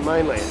Australian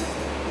mainland.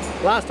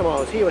 Last time I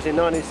was here was in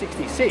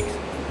 1966,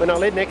 when I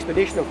led an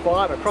expedition of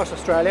 5 across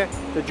Australia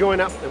to join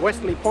up the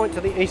westerly point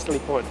to the easterly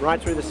point, right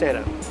through the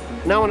centre.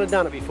 No one had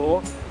done it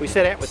before. We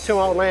set out with 2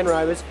 old Land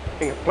Rovers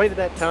and completed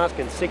that task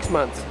in 6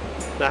 months.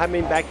 And I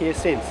haven't been back here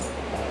since.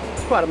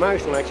 It's quite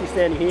emotional actually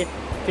standing here,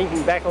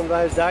 thinking back on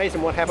those days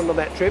and what happened on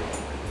that trip.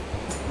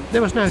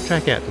 There was no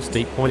track out to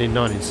Steep Point in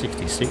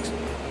 1966.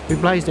 We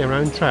blazed our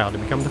own trail to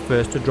become the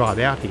first to drive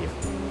out here.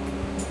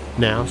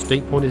 Now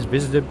Steep Point is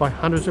visited by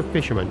hundreds of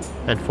fishermen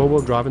and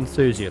four-wheel drive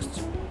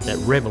enthusiasts that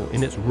revel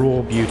in its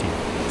raw beauty.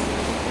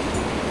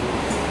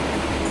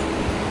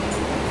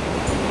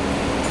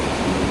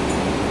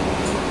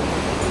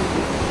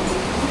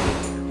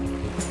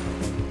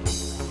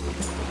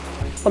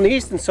 On the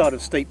eastern side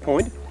of Steep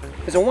Point,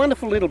 there's a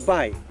wonderful little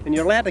bay and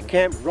you're allowed to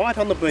camp right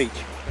on the beach.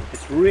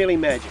 It's really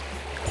magic.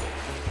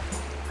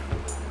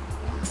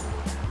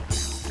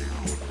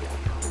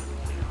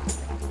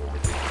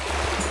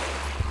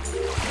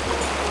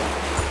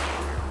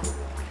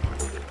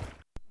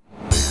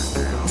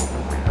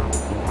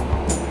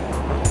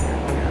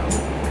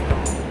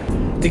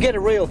 To get a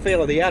real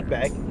feel of the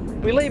outback,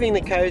 we're leaving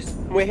the coast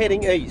and we're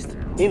heading east,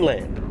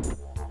 inland.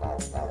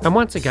 And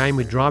once again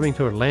we're driving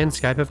through a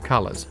landscape of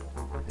colours.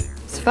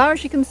 As far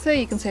as you can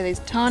see these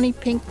tiny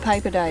pink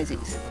paper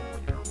daisies.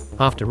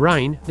 After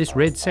rain, this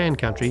red sand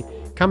country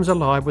comes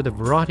alive with a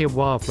variety of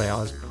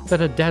wildflowers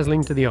that are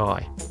dazzling to the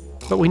eye,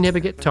 but we never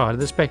get tired of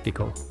the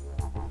spectacle.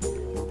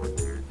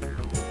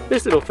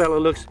 This little fella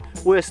looks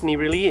worse than he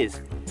really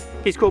is.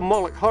 He's called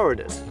Moloch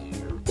horridus,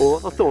 or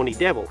a thorny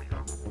devil.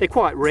 They're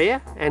quite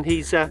rare, and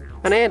he's an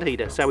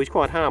anteater, so he's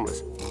quite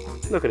harmless.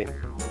 Look at him.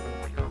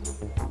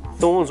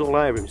 Thorns all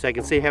over him, so you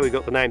can see how we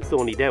got the name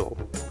Thorny Devil.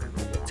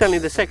 It's only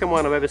the second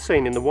one I've ever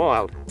seen in the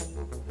wild.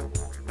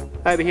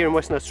 Over here in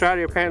Western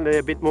Australia, apparently they're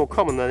a bit more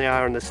common than they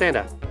are in the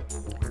centre.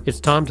 It's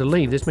time to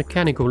leave this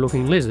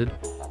mechanical-looking lizard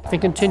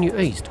and continue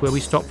east, where we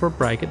stop for a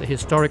break at the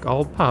historic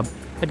old pub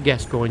at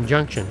Gascoyne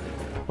Junction,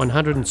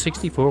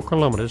 164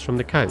 kilometres from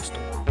the coast.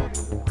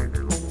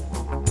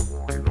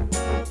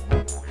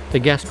 The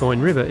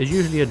Gascoyne River is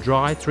usually a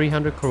dry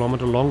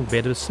 300-kilometre long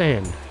bed of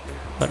sand,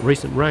 but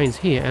recent rains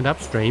here and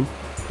upstream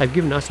have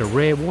given us a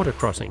rare water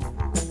crossing.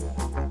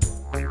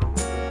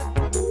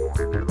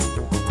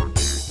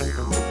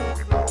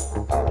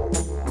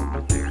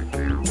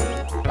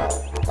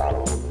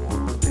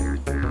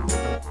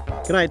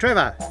 G'day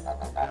Trevor,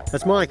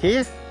 that's Mike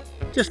here.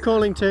 Just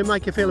calling to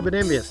make you feel a bit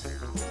envious.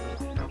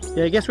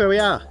 Yeah, guess where we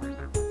are?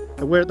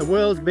 We're at the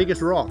world's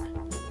biggest rock.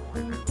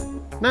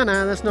 No,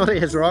 that's not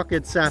Ayers Rock,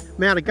 it's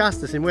Mt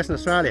Augustus in Western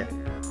Australia.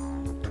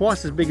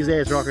 Twice as big as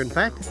Ayers Rock in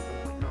fact.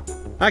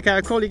 Okay,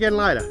 I'll call you again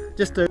later.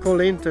 Just to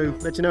call in to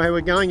let you know how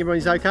we're going,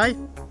 everybody's okay?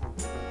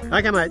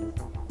 Okay mate,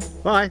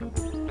 bye.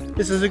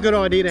 This is a good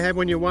idea to have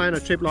when you're away on a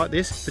trip like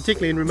this,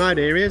 particularly in remote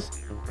areas.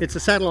 It's a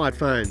satellite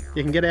phone,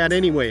 you can get out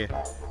anywhere.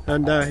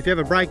 And if you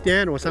have a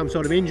breakdown or some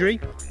sort of injury,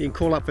 you can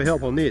call up for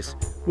help on this.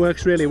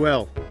 Works really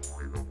well.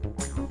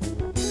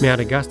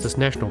 Mt Augustus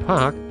National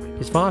Park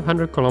is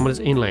 500 kilometres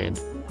inland,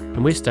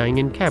 and we're staying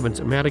in cabins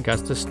at Mt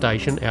Augustus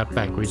Station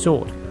Outback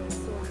Resort.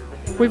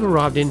 We've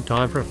arrived in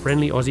time for a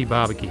friendly Aussie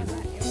barbecue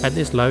at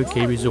this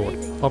low-key resort,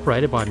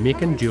 operated by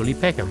Mick and Julie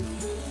Peckham.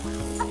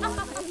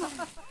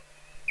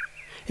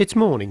 It's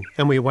morning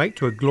and we awake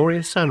to a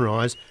glorious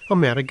sunrise on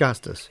Mt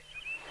Augustus.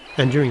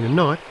 And during the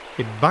night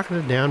it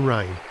bucketed down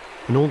rain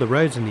and all the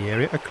roads in the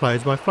area are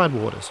closed by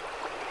floodwaters.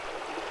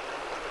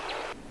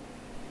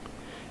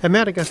 At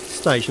Mt Augustus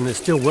Station there's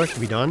still work to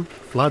be done,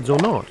 floods or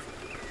not.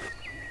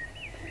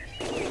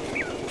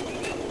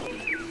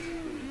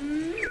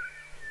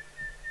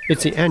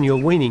 It's the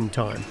annual weaning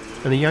time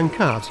and the young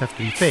calves have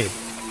to be fed.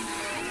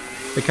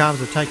 The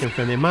calves are taken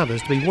from their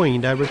mothers to be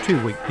weaned over a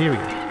 2-week period,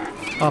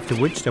 after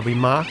which they'll be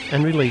marked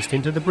and released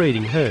into the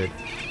breeding herd.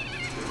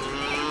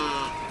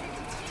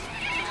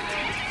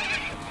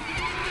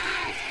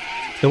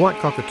 The white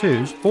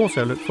cockatoos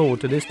also look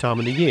forward to this time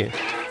of the year,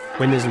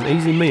 when there's an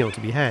easy meal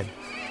to be had.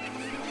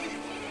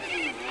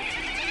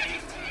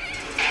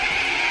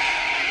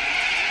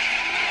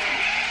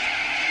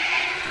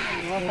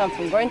 I come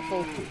from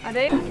Brentford. I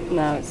do.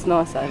 No, it's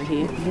nice over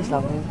here. It's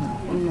lovely,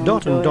 isn't it?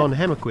 Dot and Don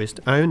Hammerquist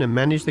own and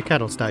manage the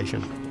cattle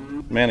station.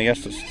 Mt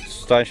Augustus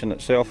Station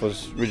itself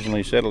was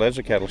originally settled as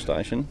a cattle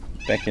station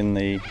back in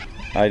the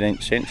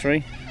 18th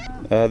century.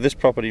 This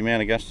property,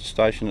 Mt Augustus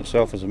Station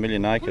itself, is 1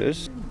 million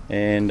acres,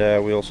 and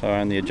we also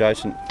own the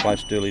adjacent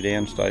Place Dooley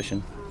Down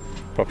Station,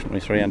 approximately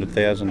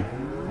 300,000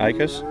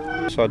 acres.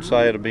 So I'd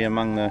say it'll be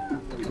among the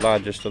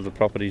largest of the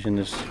properties in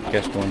this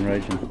Gascoyne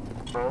region.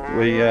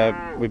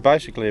 We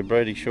basically are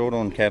breeding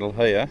shorthorn cattle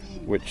here,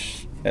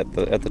 which at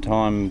the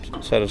time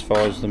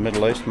satisfies the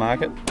Middle East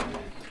market.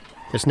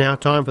 It's now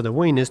time for the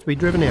weaners to be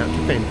driven out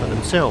to fend for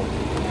themselves.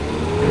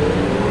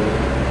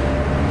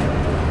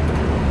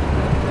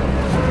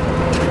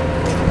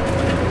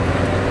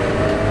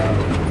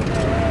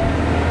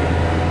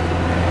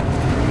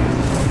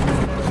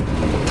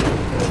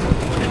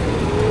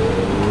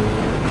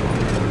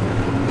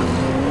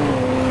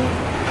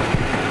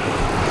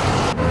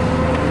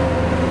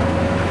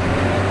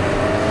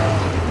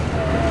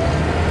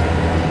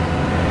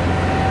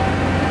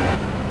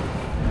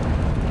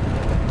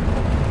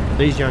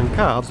 These young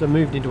calves are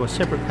moved into a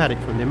separate paddock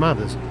from their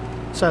mothers,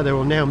 so they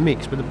will now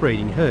mix with the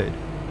breeding herd.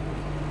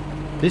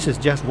 This is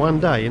just one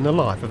day in the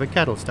life of a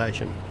cattle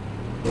station.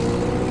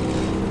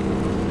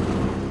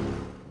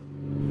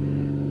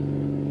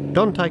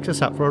 Don takes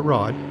us up for a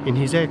ride in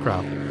his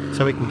aircraft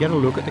so we can get a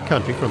look at the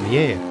country from the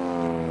air.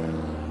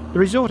 The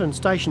resort and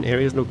station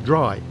areas look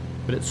dry,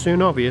 but it's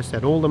soon obvious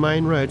that all the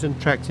main roads and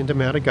tracks into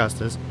Mt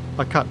Augustus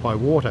are cut by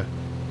water.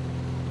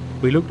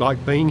 We look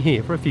like being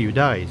here for a few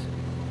days.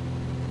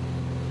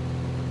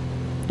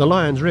 The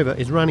Lyons River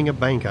is running a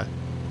banker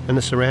and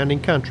the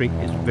surrounding country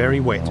is very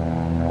wet.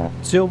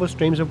 Silver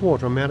streams of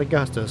water on Mt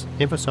Augustus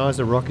emphasise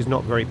the rock is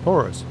not very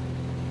porous,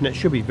 and it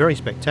should be very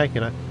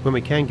spectacular when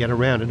we can get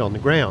around it on the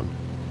ground.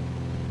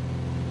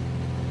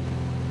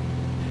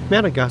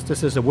 Mt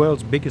Augustus is the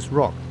world's biggest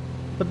rock,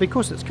 but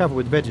because it's covered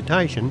with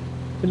vegetation,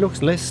 it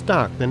looks less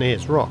stark than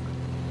Ayers Rock.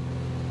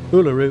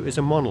 Uluru is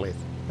a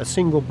monolith, a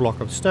single block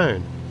of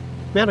stone.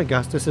 Mt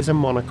Augustus is a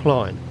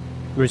monocline,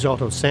 the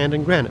result of sand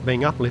and granite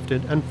being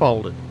uplifted and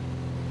folded.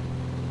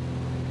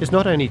 It's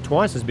not only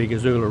twice as big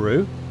as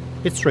Uluru,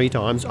 it's 3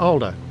 times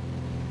older.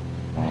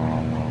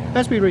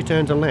 As we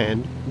return to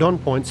land, Don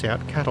points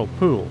out Cattle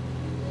Pool.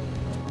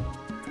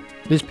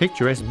 This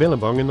picturesque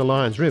billabong in the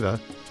Lyons River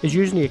is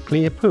usually a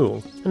clear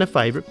pool and a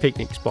favourite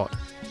picnic spot.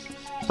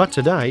 But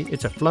today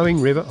it's a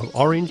flowing river of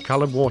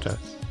orange-coloured water,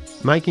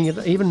 making it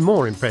even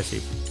more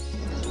impressive.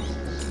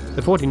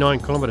 The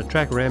 49-kilometre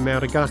track around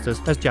Mt Augustus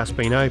has just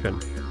been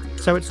opened,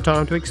 so it's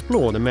time to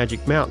explore the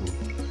magic mountain.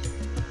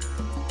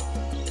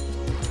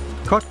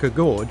 Kotka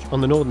Gorge on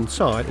the northern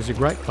side is a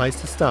great place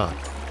to start.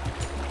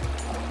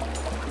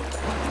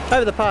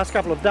 Over the past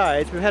couple of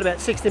days we've had about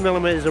 60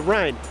 millimetres of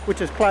rain, which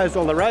has closed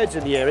all the roads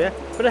in the area,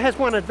 but it has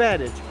one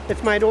advantage: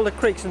 it's made all the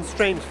creeks and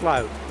streams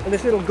flow, and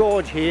this little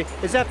gorge here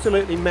is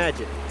absolutely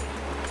magic.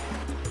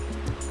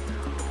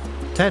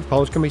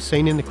 Tadpoles can be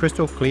seen in the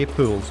crystal clear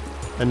pools,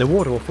 and the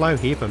water will flow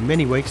here for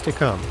many weeks to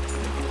come.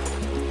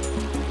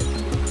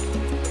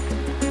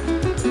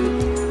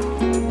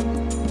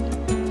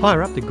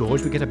 Higher up the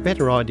gorge we get a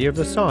better idea of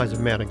the size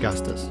of Mt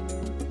Augustus.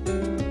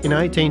 In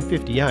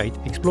 1858,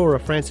 explorer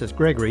Francis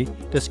Gregory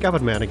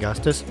discovered Mt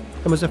Augustus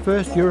and was the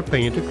first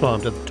European to climb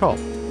to the top.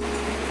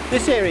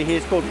 This area here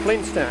is called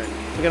Flintstone,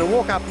 We're going to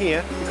walk up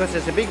here because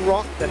there's a big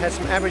rock that has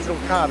some Aboriginal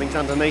carvings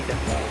underneath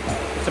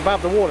it. It's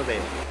above the water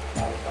there.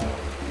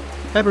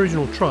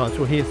 Aboriginal tribes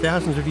were here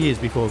thousands of years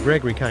before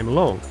Gregory came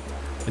along,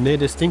 and their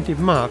distinctive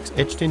marks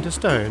etched into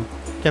stone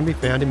can be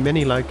found in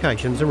many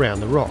locations around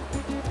the rock.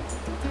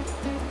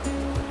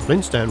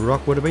 Flintstone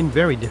rock would have been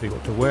very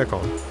difficult to work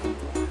on.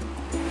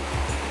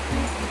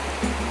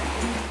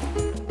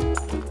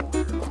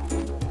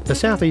 The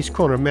southeast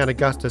corner of Mt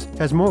Augustus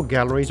has more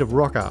galleries of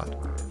rock art.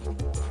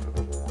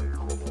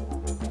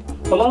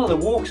 A lot of the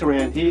walks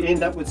around here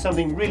end up with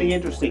something really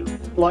interesting,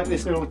 like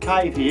this little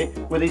cave here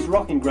with these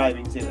rock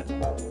engravings in it.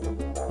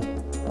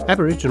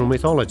 Aboriginal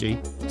mythology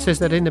says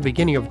that in the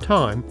beginning of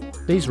time,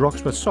 these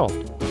rocks were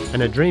soft,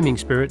 and a dreaming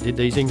spirit did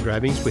these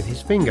engravings with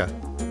his finger.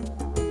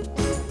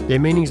 Their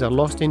meanings are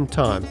lost in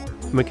time,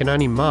 and we can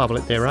only marvel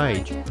at their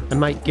age and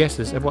make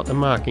guesses at what the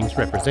markings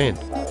represent.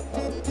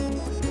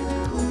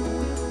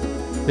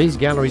 These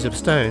galleries of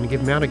stone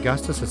give Mt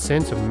Augustus a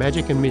sense of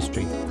magic and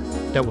mystery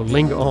that will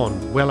linger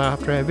on well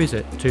after our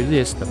visit to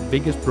this, the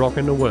biggest rock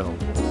in the world.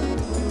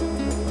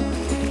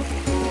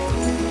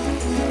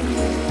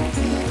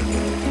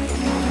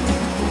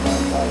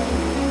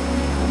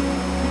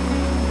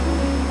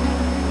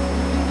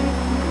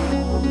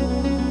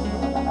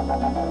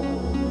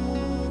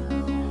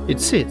 It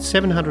sits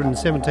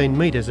 717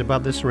 metres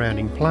above the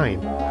surrounding plain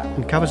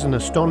and covers an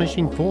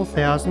astonishing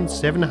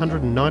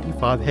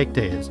 4,795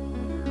 hectares.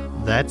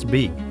 That's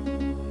big.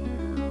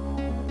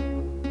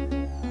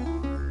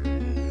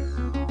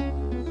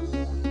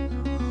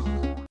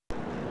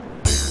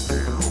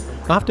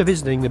 After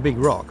visiting the Big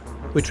Rock,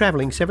 we're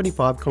travelling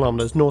 75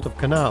 kilometres north of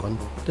Carnarvon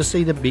to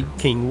see the Big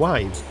King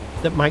waves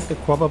that make the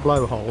Quobba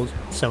blowholes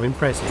so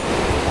impressive.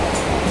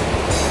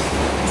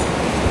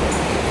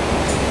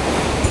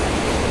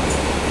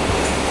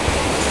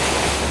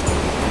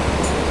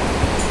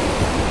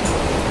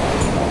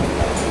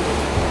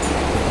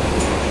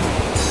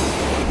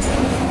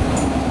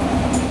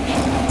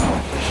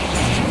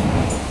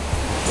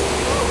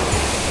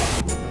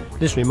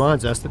 This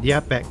reminds us that the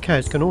Outback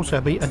Coast can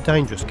also be a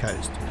dangerous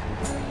coast,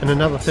 and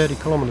another 30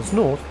 kilometres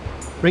north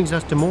brings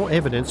us to more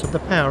evidence of the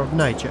power of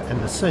nature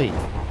and the sea.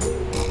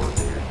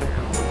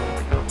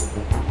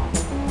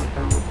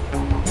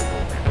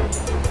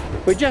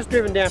 We've just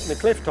driven down from the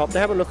cliff top to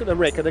have a look at the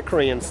wreck of the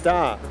Korean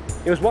Star.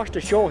 It was washed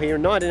ashore here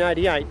in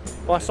 1988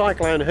 by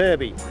Cyclone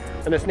Herbie,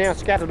 and it's now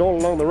scattered all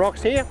along the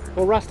rocks here,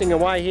 or rusting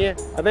away here.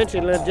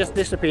 Eventually it'll just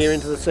disappear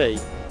into the sea.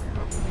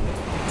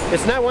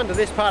 It's no wonder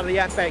this part of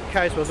the Outback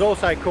Coast was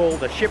also called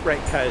the Shipwreck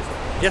Coast.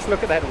 Just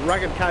look at that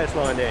rugged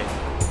coastline there.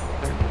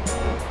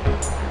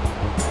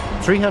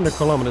 300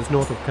 kilometres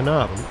north of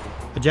Carnarvon,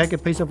 a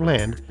jagged piece of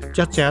land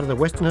juts out of the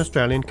Western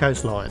Australian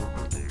coastline.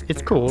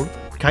 It's called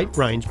Cape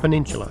Range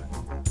Peninsula.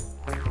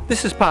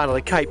 This is part of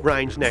the Cape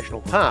Range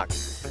National Park.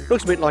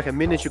 Looks a bit like a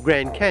miniature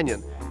Grand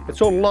Canyon.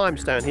 It's all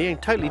limestone here,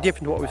 totally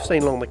different to what we've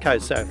seen along the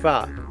coast so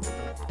far.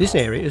 This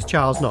area is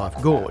Charles Knife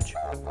Gorge.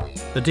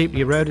 The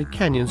deeply eroded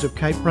canyons of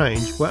Cape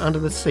Range were under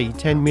the sea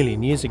 10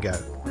 million years ago.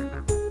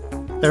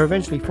 They were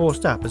eventually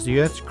forced up as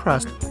the Earth's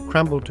crust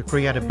crumbled to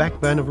create a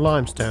backbone of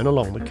limestone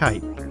along the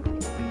cape.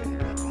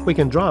 We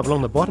can drive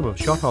along the bottom of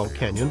Shothole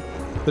Canyon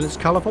with its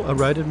colourful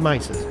eroded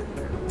mesas,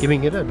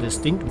 giving it a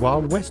distinct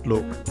Wild West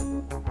look.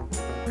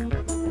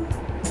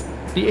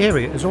 The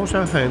area is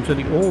also home to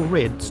the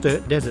all-red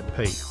Sturt Desert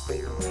Pea.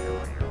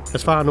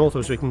 As far north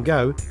as we can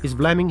go is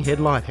Vlamming Head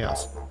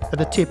Lighthouse at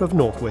the tip of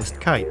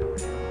Northwest Cape.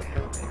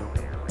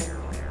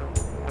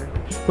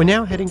 We're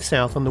now heading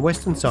south on the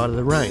western side of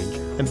the range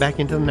and back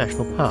into the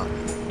national park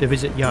to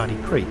visit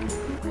Yardie Creek,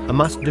 a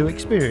must-do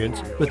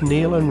experience with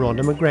Neil and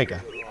Rhonda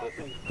McGregor.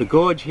 The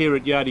gorge here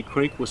at Yardie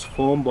Creek was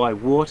formed by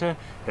water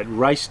that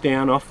raced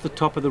down off the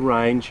top of the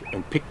range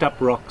and picked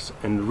up rocks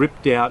and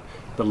ripped out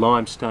the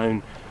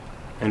limestone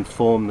and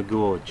formed the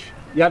gorge.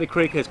 Yardie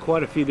Creek has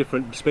quite a few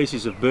different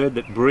species of bird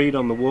that breed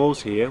on the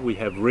walls here. We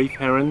have reef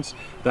herons.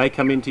 They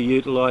come in to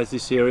utilise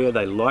this area.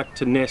 They like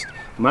to nest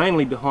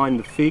mainly behind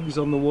the figs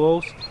on the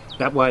walls.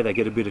 That way they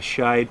get a bit of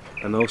shade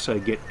and also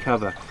get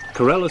cover.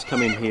 Corellas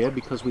come in here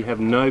because we have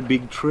no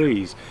big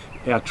trees.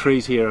 Our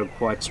trees here are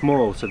quite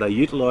small, so they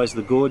utilise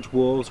the gorge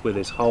walls where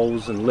there's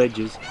holes and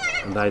ledges,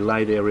 and they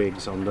lay their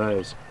eggs on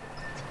those.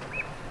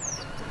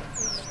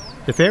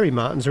 The fairy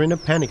martins are in a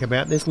panic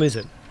about this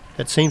lizard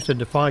that seems to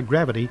defy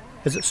gravity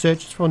as it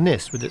searches for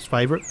nests with its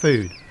favourite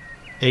food,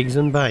 eggs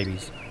and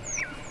babies.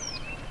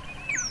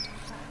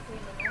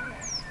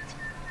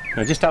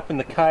 Now just up in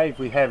the cave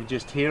we have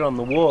just here on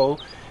the wall,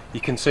 you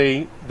can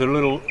see the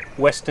little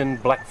western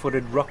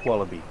black-footed rock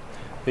wallaby.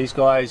 These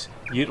guys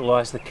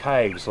utilise the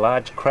caves,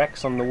 large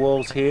cracks on the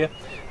walls here.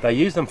 They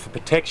use them for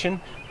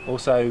protection,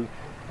 also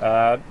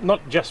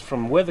not just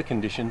from weather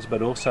conditions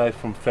but also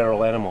from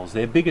feral animals.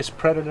 Their biggest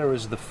predator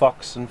is the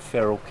fox and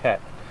feral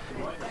cat.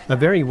 A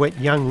very wet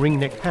young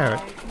ring-necked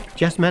parrot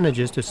just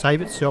manages to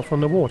save itself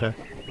from the water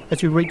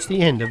as we reach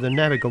the end of the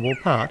navigable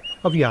part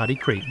of Yardie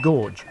Creek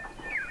Gorge.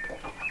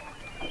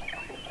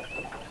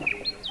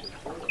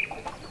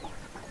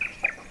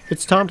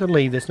 It's time to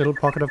leave this little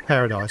pocket of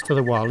paradise to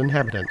the wild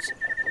inhabitants,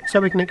 so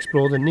we can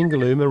explore the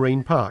Ningaloo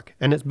Marine Park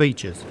and its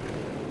beaches.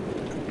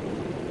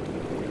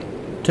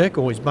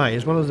 Turquoise Bay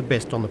is one of the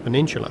best on the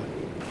peninsula.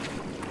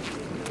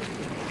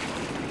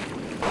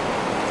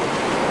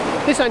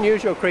 This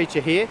unusual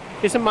creature here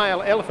is a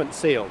male elephant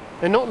seal.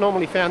 They're not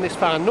normally found this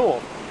far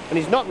north, and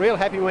he's not real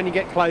happy when you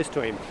get close to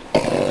him.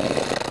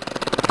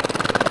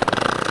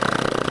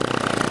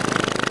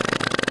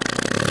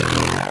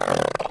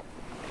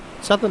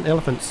 Southern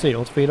elephant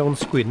seals feed on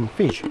squid and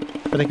fish,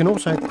 but they can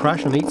also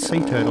crush and eat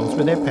sea turtles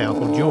with their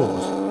powerful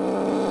jaws.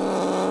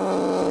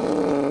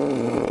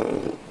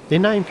 Their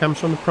name comes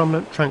from the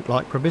prominent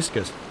trunk-like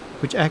proboscis,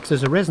 which acts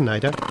as a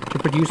resonator to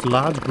produce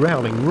large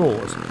growling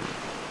roars.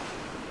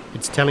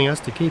 It's telling us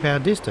to keep our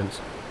distance,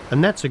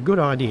 and that's a good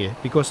idea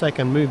because they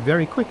can move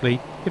very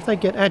quickly if they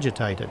get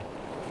agitated.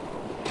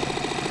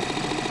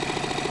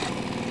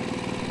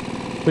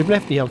 We've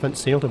left the elephant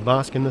seal to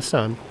bask in the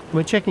sun, and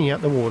we're checking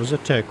out the waters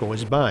of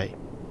Turquoise Bay.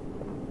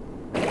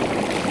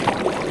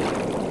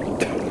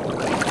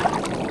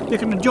 You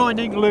can enjoy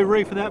Ningaloo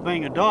Reef without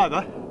being a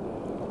diver.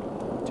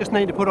 Just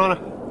need to put on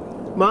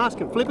a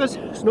mask and flippers,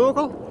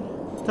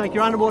 snorkel, take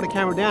your underwater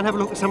camera down, have a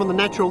look at some of the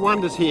natural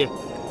wonders here.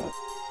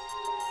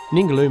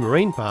 Ningaloo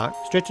Marine Park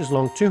stretches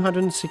along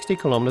 260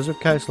 kilometres of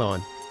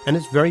coastline, and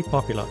it's very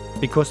popular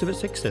because of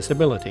its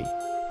accessibility.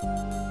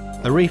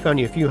 A reef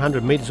only a few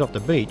hundred metres off the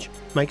beach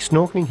makes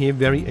snorkelling here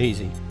very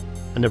easy,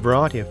 and the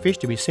variety of fish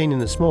to be seen in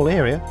the small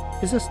area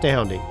is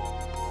astounding.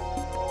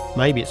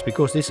 Maybe it's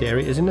because this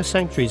area is in a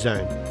sanctuary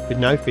zone with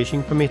no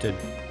fishing permitted.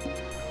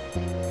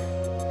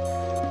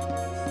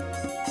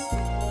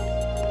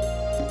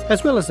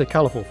 As well as the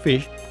colourful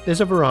fish, there's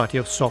a variety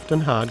of soft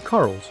and hard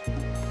corals.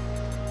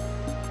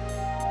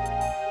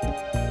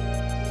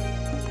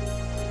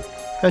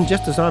 And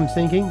just as I'm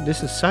thinking,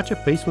 this is such a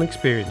peaceful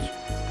experience,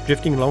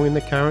 drifting along in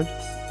the current,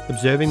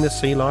 observing the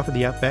sea life of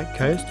the Outback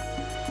Coast.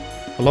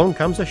 Along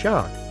comes a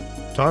shark.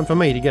 Time for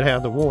me to get out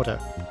of the water.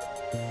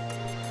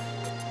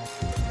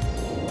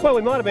 Well,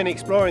 we might have been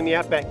exploring the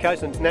Outback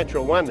Coast and its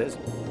natural wonders,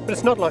 but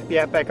it's not like the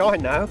Outback I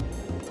know.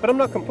 But I'm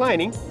not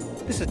complaining.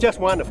 This is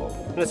just wonderful,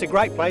 and it's a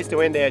great place to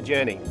end our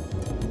journey.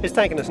 It's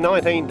taken us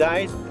 19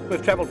 days,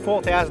 we've travelled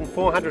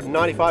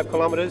 4,495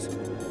 kilometres,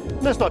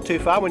 and that's not too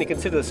far when you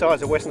consider the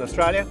size of Western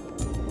Australia.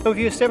 And we've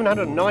used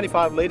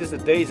 795 litres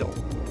of diesel,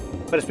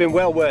 but it's been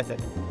well worth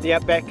it. The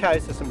Outback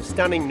Coast has some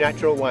stunning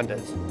natural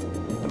wonders.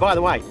 And by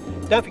the way,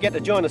 don't forget to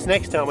join us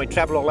next time we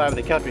travel all over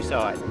the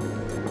countryside.